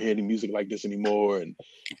 we never hear any music like this anymore, and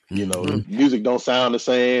music don't sound the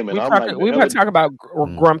same. And we might talk about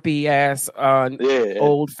grumpy ass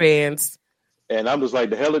old fans, and I'm just like,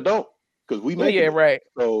 the hell it don't, because we make it. Right.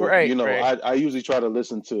 So I usually try to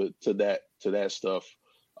listen to that stuff.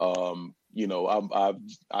 I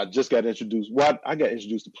just got introduced. Well, I got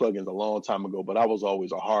introduced to plugins a long time ago, but I was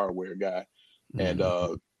always a hardware guy, and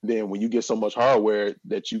then when you get so much hardware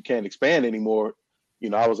that you can't expand anymore,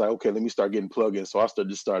 I was like, okay, let me start getting plugins. So I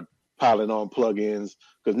start piling on plugins,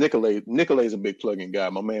 because Nicolay's a big plugin guy.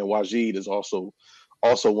 My man Wajid is also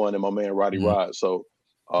one, and my man Roddy Rod. So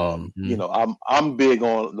I'm big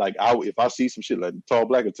on, like, if I see some shit, like Tall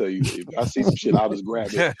Black will tell you, if I see some shit, I'll just grab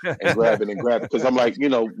it, because I'm like,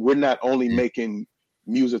 we're not only making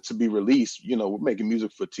music to be released, we're making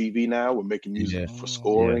music for TV now, we're making music for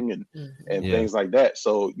scoring and things like that.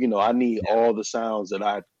 So I need all the sounds that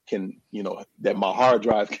I can, that my hard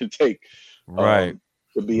drive can take, to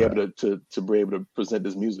be able to present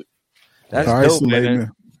this music. That's all right, dope, man.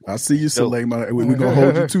 I see you, Suleiman. We're gonna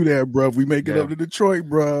hold you to that, bro. If we make it up to Detroit,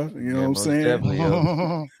 bro. You know what I'm saying?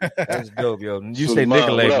 Yo. That's dope, yo. You say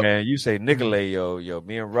Nicolay, man. You say Nicolay, yo.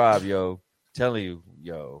 Me and Rob, telling you,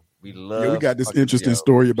 yo. We got this interesting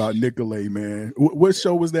story about Nicolay, man. What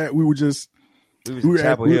show was that? We were at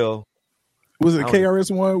Chapel Hill. Was it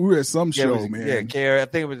KRS-One? We were at some show, man. Yeah, I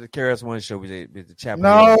think it was the KRS-One show. Was the Chapel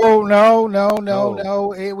Hill?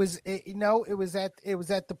 No. It was at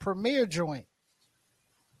the premiere joint.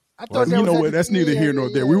 I thought what? That's neither here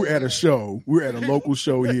nor there. We were at a show. We were at a local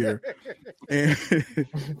show here, and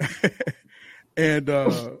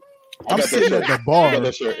I'm sitting at the bar. I got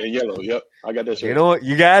that shirt in yellow. Yep, I got that shirt. You know what?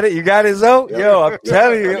 You got it. You got it, Zoe. Yep. Yo, I'm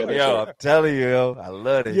telling you. I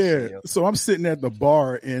love it. Yeah. So I'm sitting at the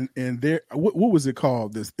bar, and there. What was it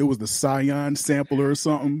called? It was the Scion sampler or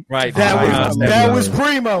something. Right. That was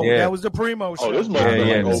Primo. Yeah. That was the Primo show. Oh, this must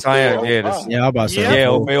the Scion. I'm about to say.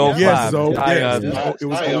 Yeah, 05. Yes, it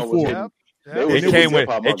was 04. Yep. It came with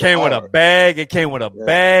a bag. It came with a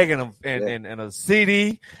bag and a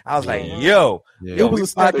CD. I was like, yo, it was a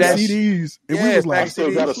stack of CDs. And we was like, I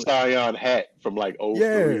still got a Scion hat from like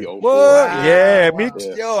 03, 04. What? Yeah, me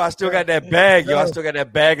too. Yo, I still got that bag. Yo, I still got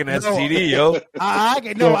that bag and that CD. Yo,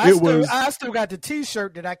 I still got the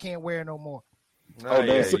T-shirt that I can't wear no more. But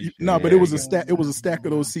it was a stack. It was a stack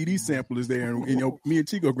of those CD samplers there, and me and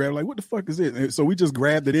Chico grabbed, like, what the fuck is it? And so we just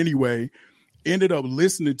grabbed it anyway. Ended up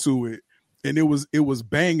listening to it. And it was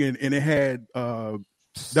banging, and it had that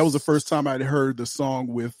was the first time I'd heard the song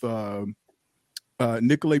with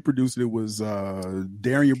Nicolay produced it. It was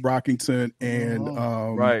Darian Brockington and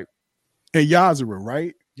and Yazara,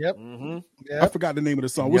 right? Yep. Mm-hmm. I forgot the name of the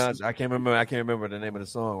song. I can't remember the name of the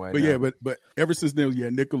song right now. Yeah, but ever since then,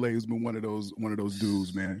 Nicolay has been one of those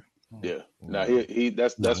dudes, man. Yeah. Now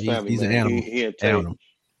that's family. He's man. an animal. He and Tay.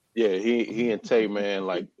 Yeah, he and Tay, man.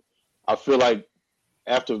 Like, I feel like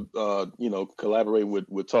after collaborating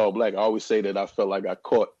with Tall Black, I always say that I felt like I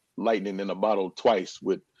caught lightning in a bottle twice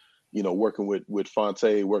with, working with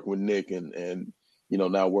Fonte, working with Nick, and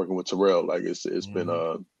now working with Terrell. Like it's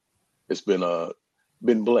been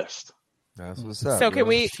blessed. That's what's up. So can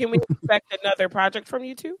we expect another project from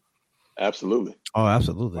you two? Absolutely. Oh,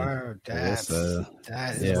 absolutely. Wow,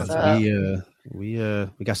 we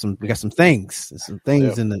got some things in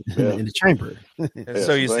the chamber. And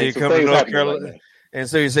so you say you're coming to North Carolina, and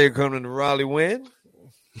so you say you're coming to Raleigh when?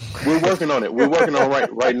 We're working on it. We're working on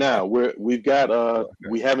right now. We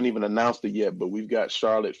haven't even announced it yet, but we've got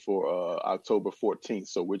Charlotte for October 14th.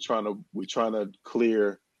 So we're trying to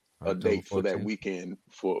clear a date for that weekend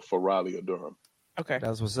for Raleigh or Durham. Okay,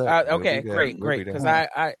 that's what's up. Okay, great. Because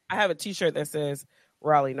I have a T-shirt that says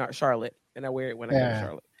Raleigh, not Charlotte, and I wear it when I go to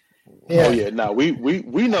Charlotte. Yeah. Oh yeah, no, we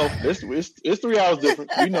know it's 3 hours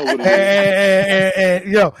different. We know what it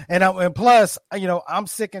is. And plus, I'm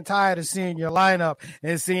sick and tired of seeing your lineup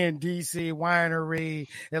and seeing DC Winery,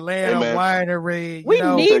 Atlanta Winery. We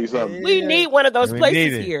need one of those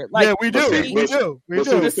places here. Like, we do.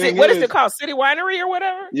 What is it called? City Winery or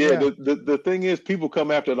whatever? Yeah. The thing is, people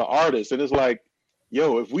come after the artists, and it's like,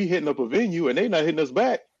 yo, if we hitting up a venue and they not hitting us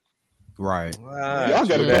back. Right. Y'all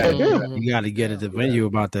got to back them. You got to get at the venue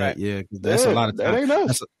about that. Yeah. That's a lot of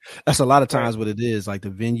times. That's a lot of times what it is. Like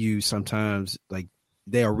the venue, sometimes like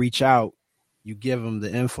they'll reach out, you give them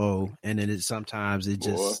the info, and then it just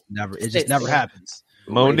never happens.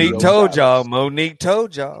 Monique told y'all. Monique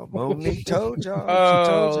told y'all. Oh, Monique told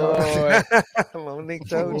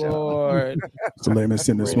y'all. Suleiman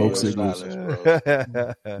sending smoke signals. Look at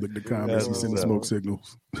the comments. He's sending smoke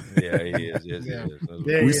signals. Yeah, he is. Yes, he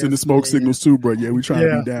is. We send the smoke signals too, bro. Yeah, we trying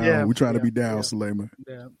to be down. Yeah, we trying to be down, Suleiman.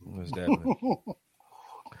 Yeah.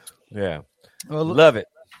 Yeah. Well, love it.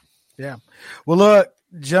 Yeah. Well, look,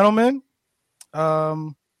 gentlemen,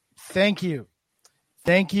 thank you.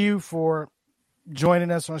 Thank you for joining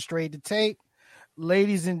us on Straight to Tape.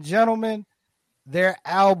 Ladies and gentlemen, their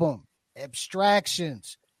album,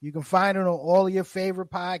 Abstractions, you can find it on all your favorite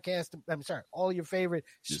all your favorite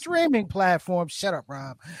streaming platforms. Shut up,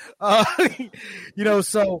 Rob.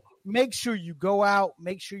 So make sure you go out,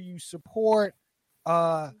 make sure you support.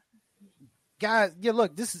 Guys,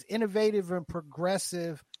 look, this is innovative and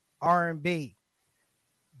progressive R&B.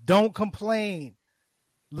 Don't complain.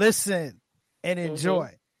 Listen and enjoy.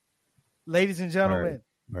 Mm-hmm. Ladies and gentlemen,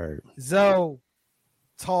 right. Zoe,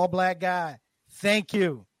 Tall Black Guy, thank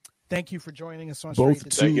you. Thank you for joining us on both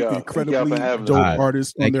two incredibly dope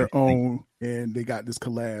artists on their own, and they got this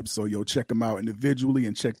collab. So, check them out individually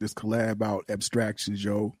and check this collab out, Abstractions,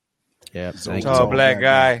 yo. Yeah, Tall Black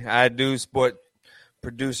Guy. I do sport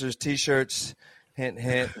producers T-shirts. Hint,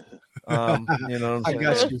 hint. You know what I'm saying? I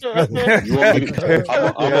got you. You know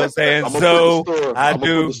what I'm saying? So I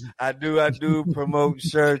do promote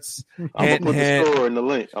shirts. I'm gonna put the store in the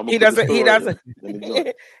link.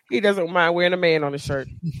 He doesn't mind wearing a man on his shirt.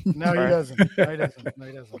 No, he doesn't. No, he doesn't.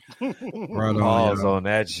 Right Pause on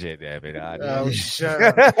that shit, damn it.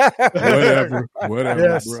 Whatever,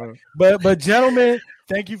 yes. bro. But gentlemen,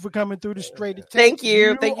 thank you for coming through the Straight to Tape. Thank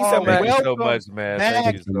you so much. Thank you so much, man.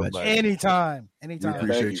 Thank you so much. Anytime. We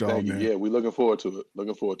appreciate y'all, man. Yeah, we're looking forward to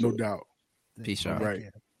it. No doubt. Peace out. Right.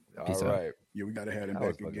 All right. Yeah, we gotta have him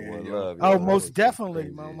back again. Most definitely,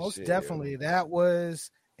 Mo. Most definitely. That was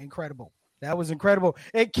incredible. And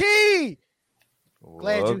Key,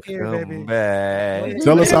 glad you're here, baby. Back.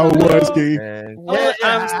 Tell us how it was, Key.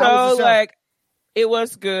 It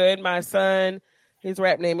was good. My son, his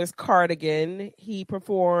rap name is Cardigan. He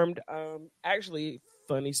performed. Actually,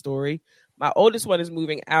 funny story. My oldest one is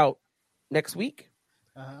moving out next week,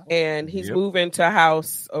 and he's moving to a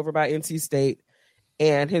house over by NC State.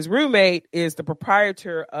 And his roommate is the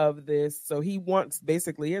proprietor of this, so he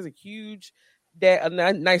has a huge deck, a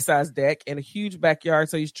nice size deck, and a huge backyard.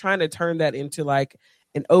 So he's trying to turn that into like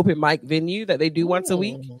an open mic venue that they do once a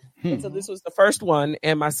week. And so this was the first one,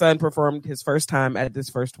 and my son performed his first time at this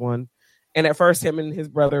first one. And at first, him and his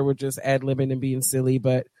brother were just ad-libbing and being silly,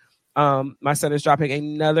 but my son is dropping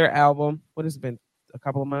another album. What has it been? A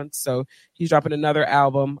couple of months. So he's dropping another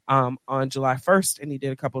album on July 1st, and he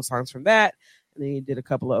did a couple of songs from that. And then he did a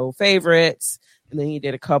couple of old favorites, and then he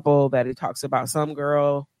did a couple that he talks about some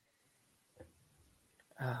girl.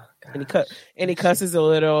 And he cusses a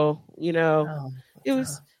little, It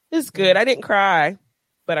was good. I didn't cry,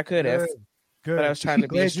 but I could have. Good. But I was trying to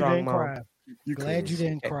be a strong mom. Glad you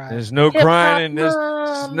didn't cry. There's no crying in this.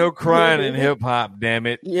 There's no crying in hip hop. Damn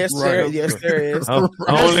it! Yes, there is.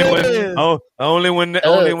 Only when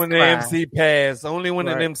the MC passes. Only when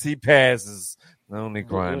an MC passes. Only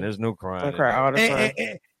crying. There's no crying. I cry all the time.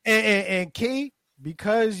 And Key,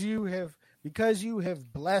 because you have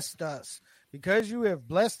blessed us, because you have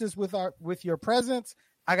blessed us with your presence,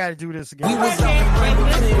 I got to do this again.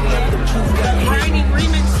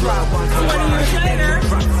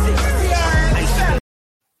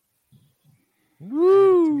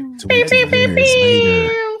 Woo.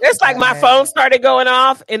 It's like my phone started going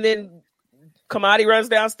off, and then Kamadi runs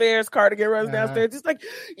downstairs, Cardigan runs downstairs. It's like,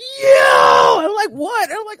 yo! I'm like, what?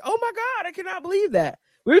 And I'm like, oh my God, I cannot believe that.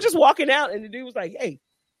 We were just walking out, and the dude was like, hey,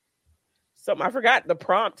 something I forgot the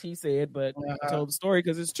prompt he said, but I told the story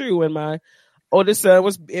because it's true. When my oldest son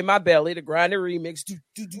was in my belly, the Grindr remix.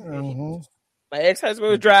 My ex-husband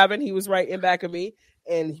was driving. He was right in back of me,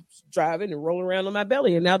 and he was driving and rolling around on my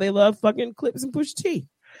belly. And now they love fucking Clips and Pusha T.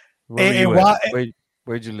 Where'd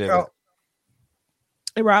you live?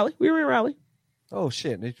 In Raleigh. We were in Raleigh. Oh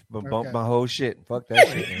shit! They bumped my whole shit. Fuck that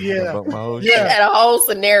shit. Yeah, bumped my whole shit. Had a whole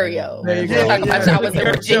scenario. There you go. Talking about y'all was in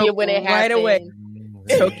Virginia when it happened. Right away.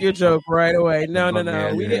 Took your joke right away. No.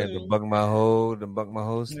 We didn't. The buck my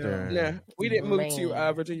whole stern. No, we didn't move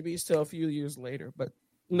to Virginia Beach till a few years later. But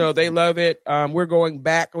no, they love it. We're going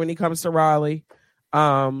back when he comes to Raleigh,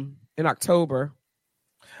 in October.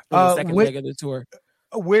 The second leg of the tour.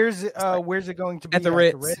 Where's it going to be? At the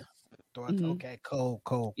Ritz. Okay,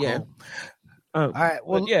 cool. Yeah. All right.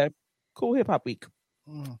 Well, yeah, cool hip hop week.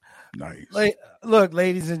 Nice. Look,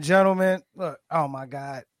 ladies and gentlemen. Look, oh my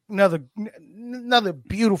God, another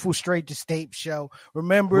beautiful Straight to Tape show.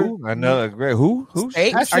 Remember, another great who?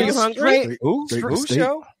 Are you hungry? Who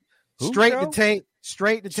show? Straight to Tape.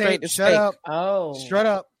 Shut up. Oh, shut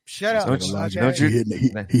up.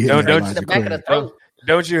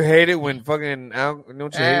 Don't you hate it when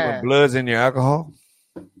blood's in your alcohol?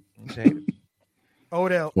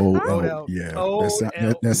 Odell. Yeah.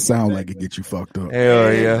 That sound like it get you fucked up.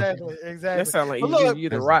 Hell yeah. Exactly. That sound like you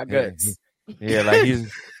the rock guts. Yeah, like he's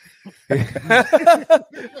that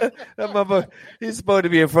motherfucker. He's supposed to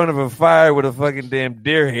be in front of a fire with a fucking damn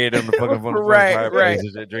deer head on the fucking front of the right.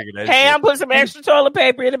 Drinking that Cam, shit. put some extra toilet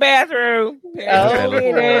paper in the bathroom.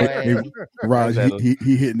 Raj,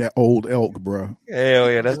 he hitting that old elk, bro. Hell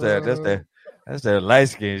yeah, that's that light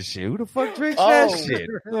skin shit. Who the fuck drinks that shit?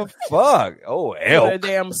 The fuck? Oh, elk. A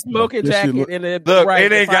damn smoking jacket in it. Look,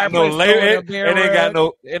 it ain't got no label. It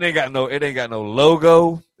ain't got no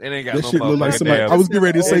logo. It ain't got that no shit look like somebody. I was getting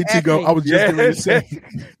ready to say, Tigo. I was just getting ready to say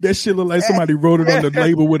that shit look like somebody wrote it on the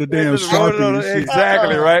label with a damn Sharpie.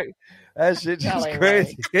 Exactly right. That shit just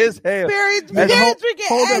crazy as hell. Barry,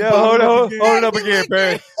 hold it up again,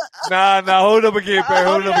 Barry. Nah, hold it up again, Barry.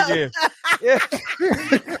 Hold it up again. Yeah.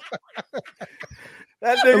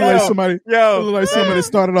 That nigga, look like somebody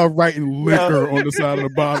started off writing liquor on the side of the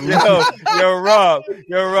bottle. Yo, Rob.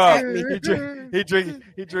 He drinking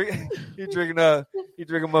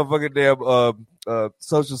motherfucking damn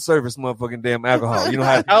social service motherfucking damn alcohol. You know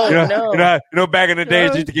how? Back in the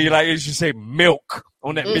days, you should say milk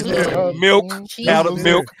on that bitch. Milk, powdered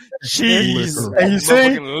milk, cheese, and you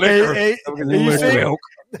see, milk.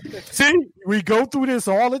 See, we go through this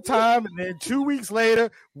all the time, and then 2 weeks later,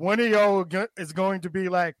 one of y'all is going to be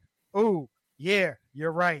like, "Oh, yeah,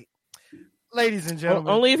 you're right." Ladies and gentlemen,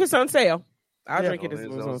 only if it's on sale. I'll drink it if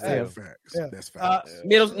it's on sale. That's facts.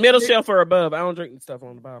 Middle shelf or above. I don't drink the stuff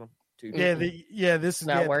on the bottom. This is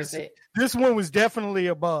not worth it. This one was definitely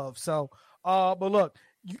above. So, but look,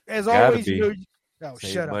 as always,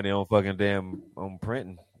 shut up. Money on fucking damn on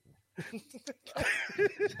printing.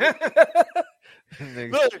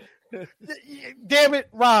 Look, damn it,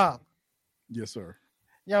 Rob. Yes, sir.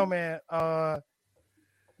 Yo, man.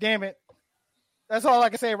 Damn it. That's all I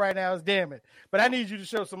can say right now is damn it. But I need you to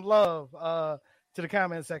show some love to the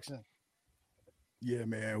comment section. Yeah,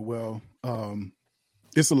 man. Well,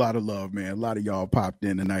 it's a lot of love, man. A lot of y'all popped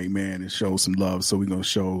in tonight, man, and showed some love. So we're gonna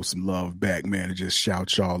show some love back, man, and just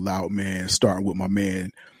shout y'all out, man. Starting with my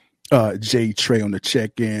man Jay Trey on the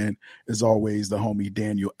check-in. As always, the homie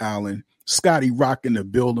Daniel Allen. Scotty Rock in the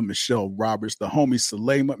building, Michelle Roberts, the homie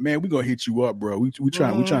Salema. Man, we're gonna hit you up, bro. We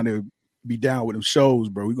trying to be down with them shows,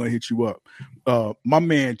 bro. We're gonna hit you up. My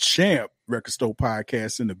man Champ, Record Store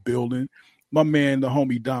Podcast in the building. My man, the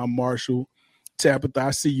homie Don Marshall. Tabitha,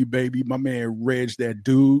 I see you, baby. My man Reg, that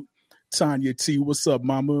dude. Tanya T, what's up,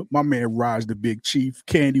 mama? My man Raj, the big chief.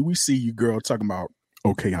 Candy, we see you, girl, talking about,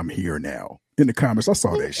 okay, I'm here now. In the comments, I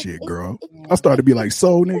saw that shit, girl. I started to be like,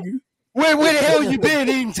 so, nigga. Where the hell you been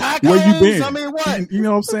eating tacos? Where you been? I mean, what? You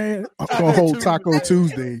know what I'm saying? I'm gonna hold Taco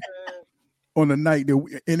Tuesday on the night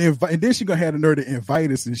that and then she gonna have the nerve to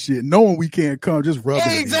invite us and shit, knowing we can't come, just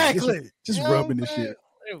rubbing it. Exactly. Just rubbing this shit.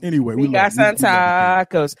 Anyway, we got some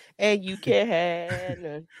tacos and you can have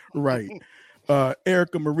none. Right.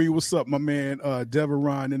 Erica Marie, what's up, my man?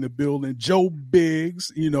 Deveron in the building. Joe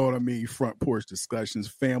Biggs, you know what I mean? Front Porch Discussions,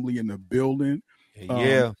 family in the building.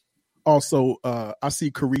 Yeah. Also, I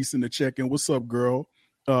see Carice in the check-in. What's up, girl?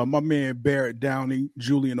 My man Barrett Downey,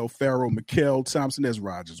 Julian O'Farrell, Mikkel Thompson. That's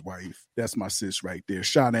Roger's wife. That's my sis right there.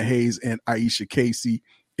 Shauna Hayes and Aisha Casey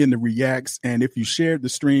in the reacts. And if you shared the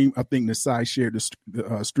stream, I think Nasai shared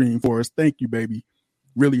the stream for us. Thank you, baby.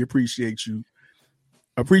 Really appreciate you.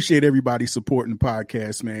 Appreciate everybody supporting the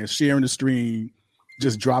podcast, man. Sharing the stream,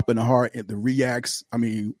 just dropping a heart at the reacts. I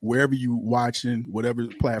mean, wherever you watching, whatever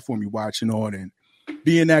platform you're watching on, and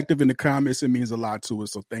being active in the comments, it means a lot to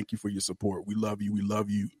us. So thank you for your support. We love you. We love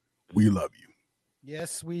you. We love you.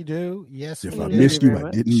 Yes, we do. Yes, if we I do. missed you,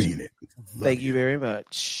 I didn't mean it. Thank you very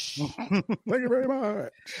much. Thank you very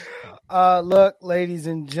much. Look, ladies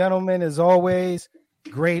and gentlemen, as always,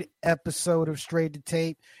 great episode of Straight to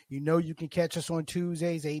Tape. You know you can catch us on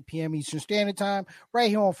Tuesdays, 8 p.m. Eastern Standard Time, right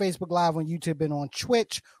here on Facebook Live, on YouTube, and on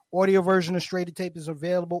Twitch. Audio version of Straight to Tape is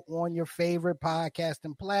available on your favorite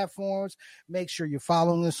podcasting platforms. Make sure you're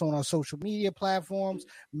following us on our social media platforms.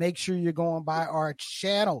 Make sure you're going by our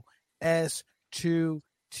channel, S2T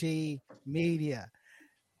Media.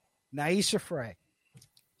 Naisha Frey.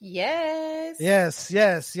 Yes.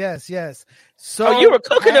 So you were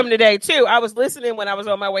cooking them today too. I was listening when I was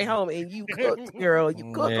on my way home, and you cooked, girl.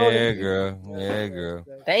 You cooked. Yeah, girl.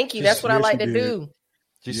 Thank you. That's what I like to do.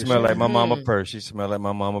 She smelled like my mama purse. She smelled like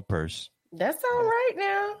my mama purse. That's all right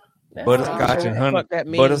now. Butterscotch and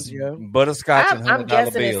butterscotch and $100 I'm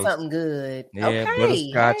guessing bills. It's something good. Yeah,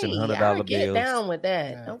 okay. Butterscotch and $100 bills. Get down with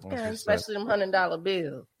that. Yeah, okay, especially them $100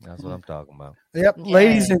 bills. That's what I'm talking about. Yep,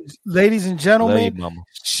 Yeah. ladies and gentlemen, Love you, mama.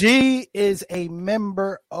 she is a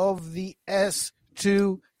member of the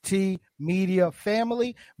S2T Media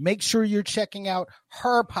family. Make sure you're checking out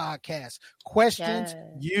her podcast, Questions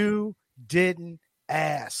You Didn't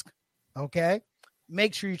Ask. Okay?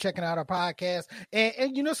 Make sure you're checking out our podcast.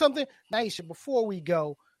 And you know something, Naisha, before we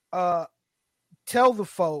go, tell the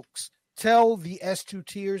folks, tell the S2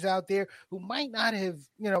 tiers out there who might not have,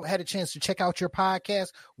 had a chance to check out your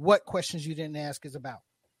podcast, what Questions You Didn't Ask is about.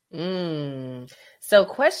 So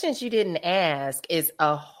Questions You Didn't Ask is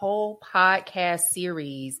a whole podcast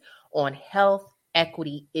series on health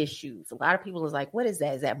equity issues. A lot of people is like, what is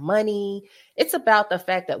that? Is that money? It's about the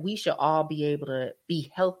fact that we should all be able to be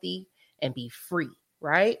healthy and be free,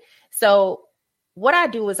 right? So what I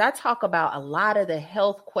do is I talk about a lot of the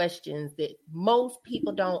health questions that most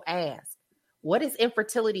people don't ask. What is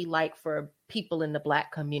infertility like for people in the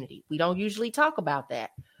Black community? We don't usually talk about that.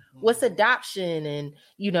 What's adoption and,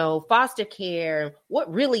 foster care?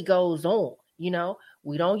 What really goes on?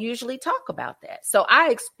 We don't usually talk about that. So I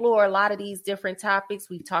explore a lot of these different topics.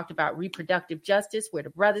 We've talked about reproductive justice, where the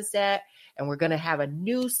brother's at, and we're going to have a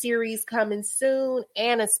new series coming soon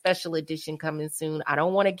and a special edition coming soon. I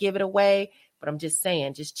don't want to give it away, but I'm just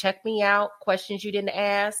saying, just check me out. Questions You Didn't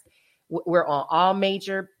Ask. We're on all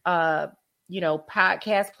major,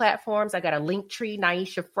 podcast platforms. I got a link tree,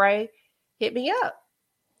 Naisha Frey. Hit me up.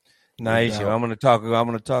 Naisha, I'm gonna talk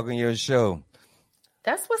on your show.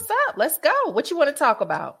 That's what's up. Let's go. What you want to talk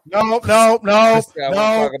about? No. Hell no.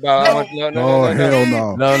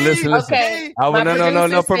 Listen. Okay.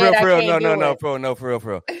 No, for real. I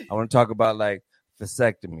want to talk about like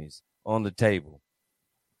vasectomies on the table.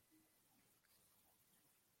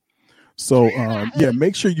 So,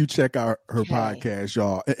 make sure you check out her podcast,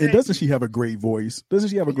 y'all. And doesn't she have a great voice? Doesn't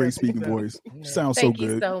she have a great speaking voice? Sounds so good.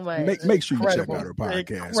 Thank you so much. Make sure you check out her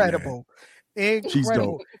podcast. Incredible. She's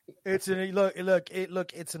dope. It's an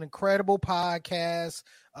incredible podcast.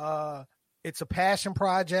 It's a passion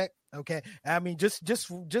project. Okay. I mean, just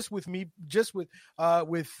with me,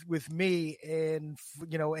 with me and,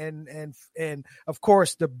 and of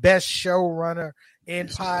course the best showrunner in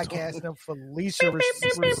podcasting, Felicia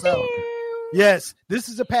Rousseau. Yes, this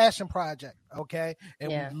is a passion project. Okay.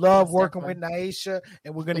 And we love working with Naisha,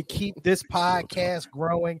 and we're going to keep this podcast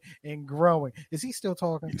growing and growing. Is he still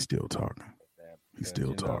talking? He's still talking.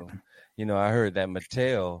 I heard that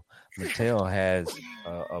Mattel has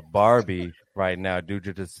a Barbie right now due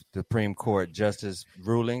to the Supreme Court justice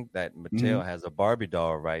ruling that Mattel has a Barbie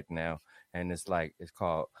doll right now, and it's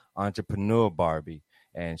called Entrepreneur Barbie,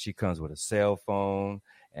 and she comes with a cell phone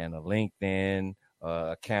and a LinkedIn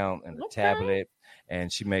account and a tablet,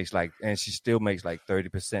 and she still makes like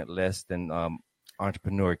 30% less than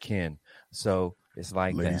Entrepreneur Ken. So it's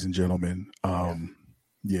like, ladies and gentlemen, I'm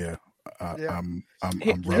Rob.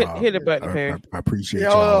 Hit a button, Perry. I appreciate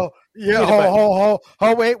y'all. Hold,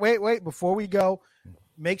 wait. Before we go,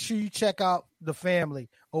 make sure you check out the family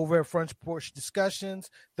over at Front Porch Discussions,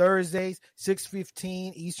 Thursdays,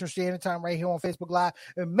 6:15 Eastern Standard Time, right here on Facebook Live.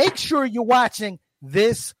 And make sure you're watching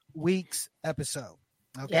this week's episode.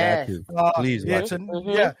 Okay. Yes. Please watch it.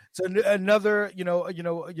 It's another,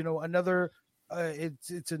 another.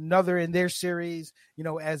 It's another in their series,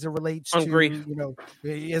 as it relates to grief.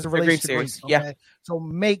 As it relates to series. grief, okay? So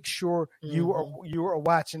make sure you are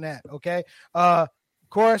watching that. Okay. Of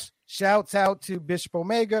course, shouts out to Bishop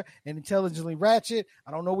Omega and Intelligently Ratchet.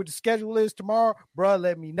 I don't know what the schedule is tomorrow, bro.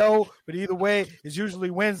 Let me know. But either way, it's usually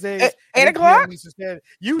Wednesdays, 8 o'clock.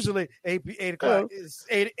 Usually 8 o'clock is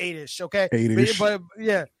 8-ish. Okay. 8-ish.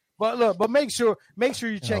 But make sure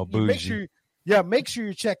you check. Make sure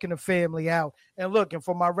you're checking the family out. And look, and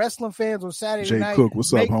for my wrestling fans on Saturday night, Cook,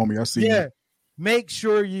 what's up, homie? I see you. Make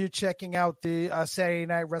sure you're checking out the Saturday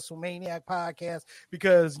Night WrestleManiac podcast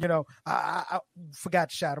because, I forgot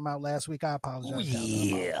to shout him out last week. I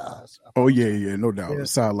apologize. Oh, yeah, no doubt. The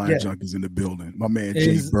Sideline Junkies in the building. My man,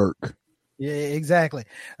 Jay Burke. Yeah, exactly.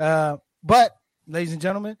 But, ladies and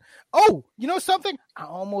gentlemen, oh, you know something? I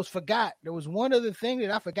almost forgot. There was one other thing that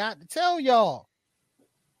I forgot to tell y'all.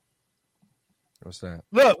 What's that?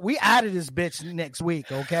 Look, we out of this bitch next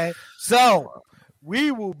week, okay? So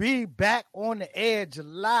we will be back on the air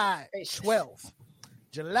July 12th.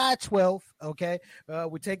 July 12th, okay?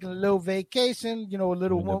 We're taking a little vacation, a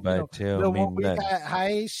little one week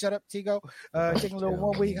hiatus. Shut up, Tigo. Taking a little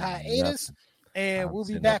 1 week hiatus. And we'll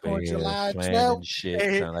be back on July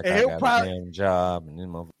 12th. Sound like I got a damn job. And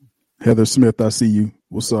then Heather Smith, I see you.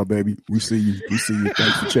 What's up, baby? We see you.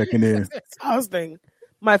 Thanks for checking in. Exhausting.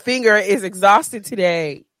 My finger is exhausted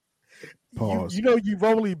today. Pause. You've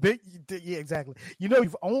only been exactly.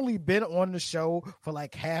 You've only been on the show for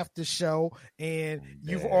like half the show, and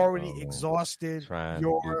you've already exhausted trying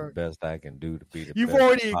your to do the best I can do to be the You've best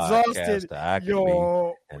already exhausted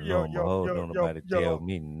your don't nobody tell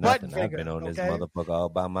me nothing. I've been on this motherfucker all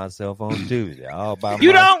by myself on Tuesday. All by myself.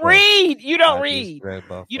 You don't read. You don't read.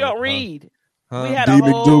 Huh? We had D. a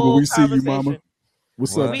whole McDougal, we see you, conversation. mama.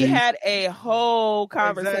 What's up? We D? had a whole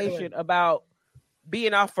conversation about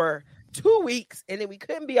being off for 2 weeks, and then we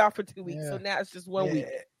couldn't be off for 2 weeks. So now it's just 1 week.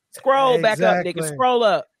 Scroll back up, nigga. Scroll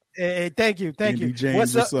up. Hey, thank you. Indy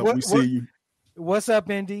James, what's up? We see you. What's up,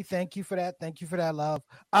 Indy? Thank you for that. Thank you for that, love.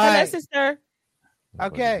 Hello, sister.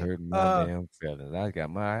 Okay. Hurting my damn feelings. I got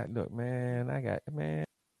my look, man.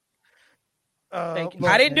 Thank you.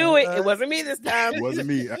 I didn't do it. It wasn't me this time. It wasn't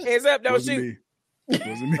me. Hands up, don't shoot.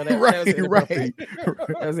 Wasn't me. Right.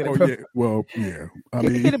 Well, yeah. I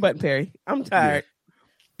mean, hit a button, Perry. I'm tired.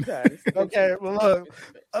 Yeah. Okay, well, look,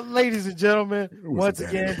 ladies and gentlemen, once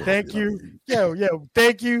again, thank you.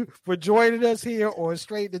 Thank you for joining us here on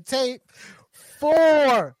Straight to Tape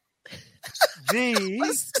for the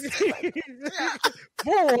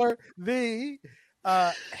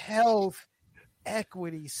health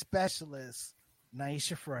equity specialist,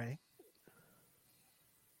 Naisha Frey.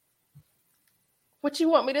 What you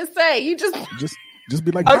want me to say? You just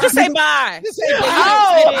be like, just say bye. Just say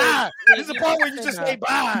bye. This is the part where you just say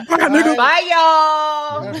bye. Bye,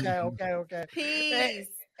 y'all. Okay. Peace.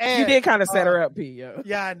 You did kind of set her up, P. Yo.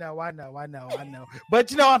 Yeah, I know.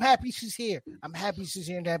 But I'm happy she's here. I'm happy she's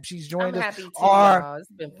here and happy she's joined us. Happy too, y'all.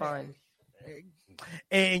 It's been fun.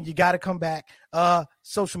 And you got to come back.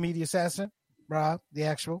 Social media assassin, Rob, the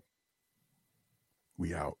actual.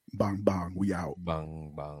 We out. Bang, bang. We out.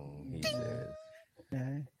 Bang, bang. He says.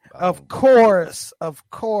 Okay. Of course,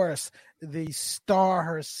 the star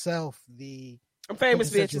herself, I'm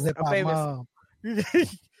famous, bitches. I'm famous. Mom.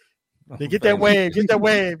 Get that wave.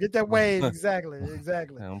 Exactly.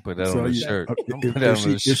 I'm put that on the shirt.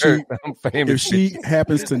 I'm famous. If she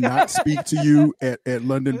happens to not speak to you at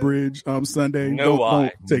London Bridge Sunday, don't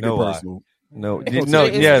take it personal. Take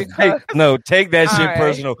that shit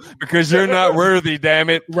personal because you're not worthy. Damn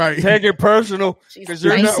it! Right, take it personal because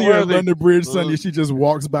you're not worthy. London Bridge Sunday, she just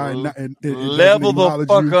walks by and level the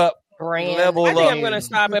fuck up. Level I think I'm gonna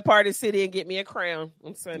stop at Party City and get me a crown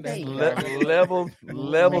on Sunday. Level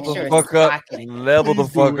the fuck up. Level the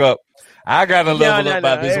fuck up. I gotta level up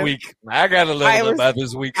by this week.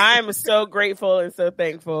 I am so grateful and so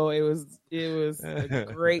thankful. It was a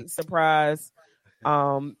great surprise.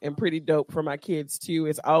 And pretty dope for my kids too.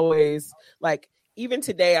 It's always like, even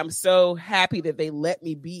today, I'm so happy that they let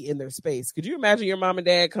me be in their space. Could you imagine your mom and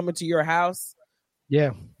dad coming to your house?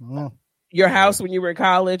 Yeah. Your house when you were in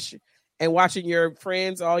college and watching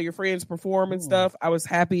all your friends perform and stuff. I was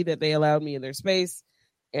happy that they allowed me in their space,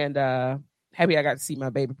 and happy I got to see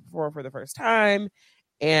my baby perform for the first time,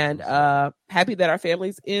 and happy that our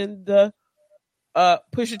family's in the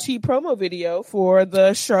Pusha T promo video for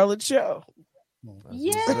the Charlotte show.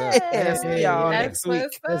 Yes, See y'all next week.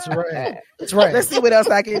 That's right. That's right. Let's see what else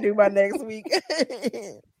I can do by next week.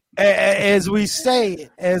 As we say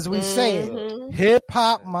it, hip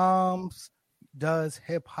hop moms does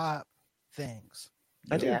hip hop things.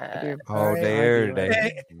 I do. All day, every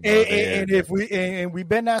day. And if we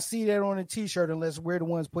better not see that on a t-shirt unless we're the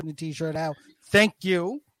ones putting the t-shirt out. Thank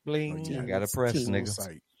you. Bling. You got to press,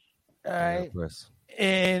 nigga. All right.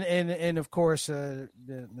 And of course, the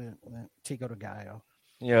Tico the Gallo.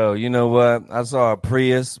 Yo, you know what? I saw a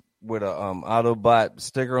Prius with a Autobot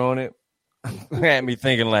sticker on it. Had me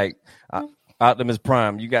thinking like Optimus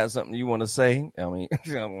Prime. You got something you want to say? I mean,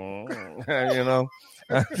 you know.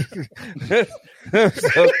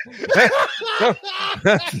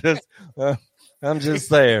 I'm just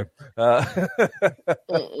saying.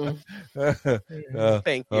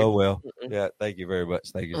 Thank you. Oh well. Yeah. Thank you very much.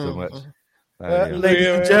 Thank you so much. Ladies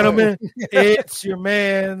and gentlemen, it's your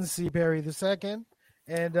man C. Perry II,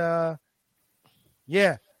 and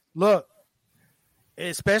yeah, look,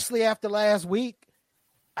 especially after last week,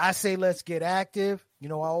 I say let's get active. You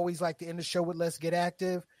know, I always like to end the show with "Let's get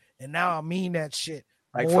active," and now I mean that shit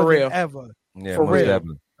like more for real, than ever. Yeah, for real.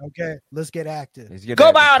 Definitely. Okay, let's get active.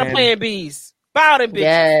 Go buy all the Plan Bs. Buy all them bitches.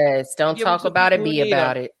 Yes, don't talk about it. Be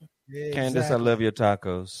about it. Yeah, Candace, I love your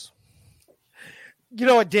tacos. You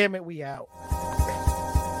know what? Damn it, we out.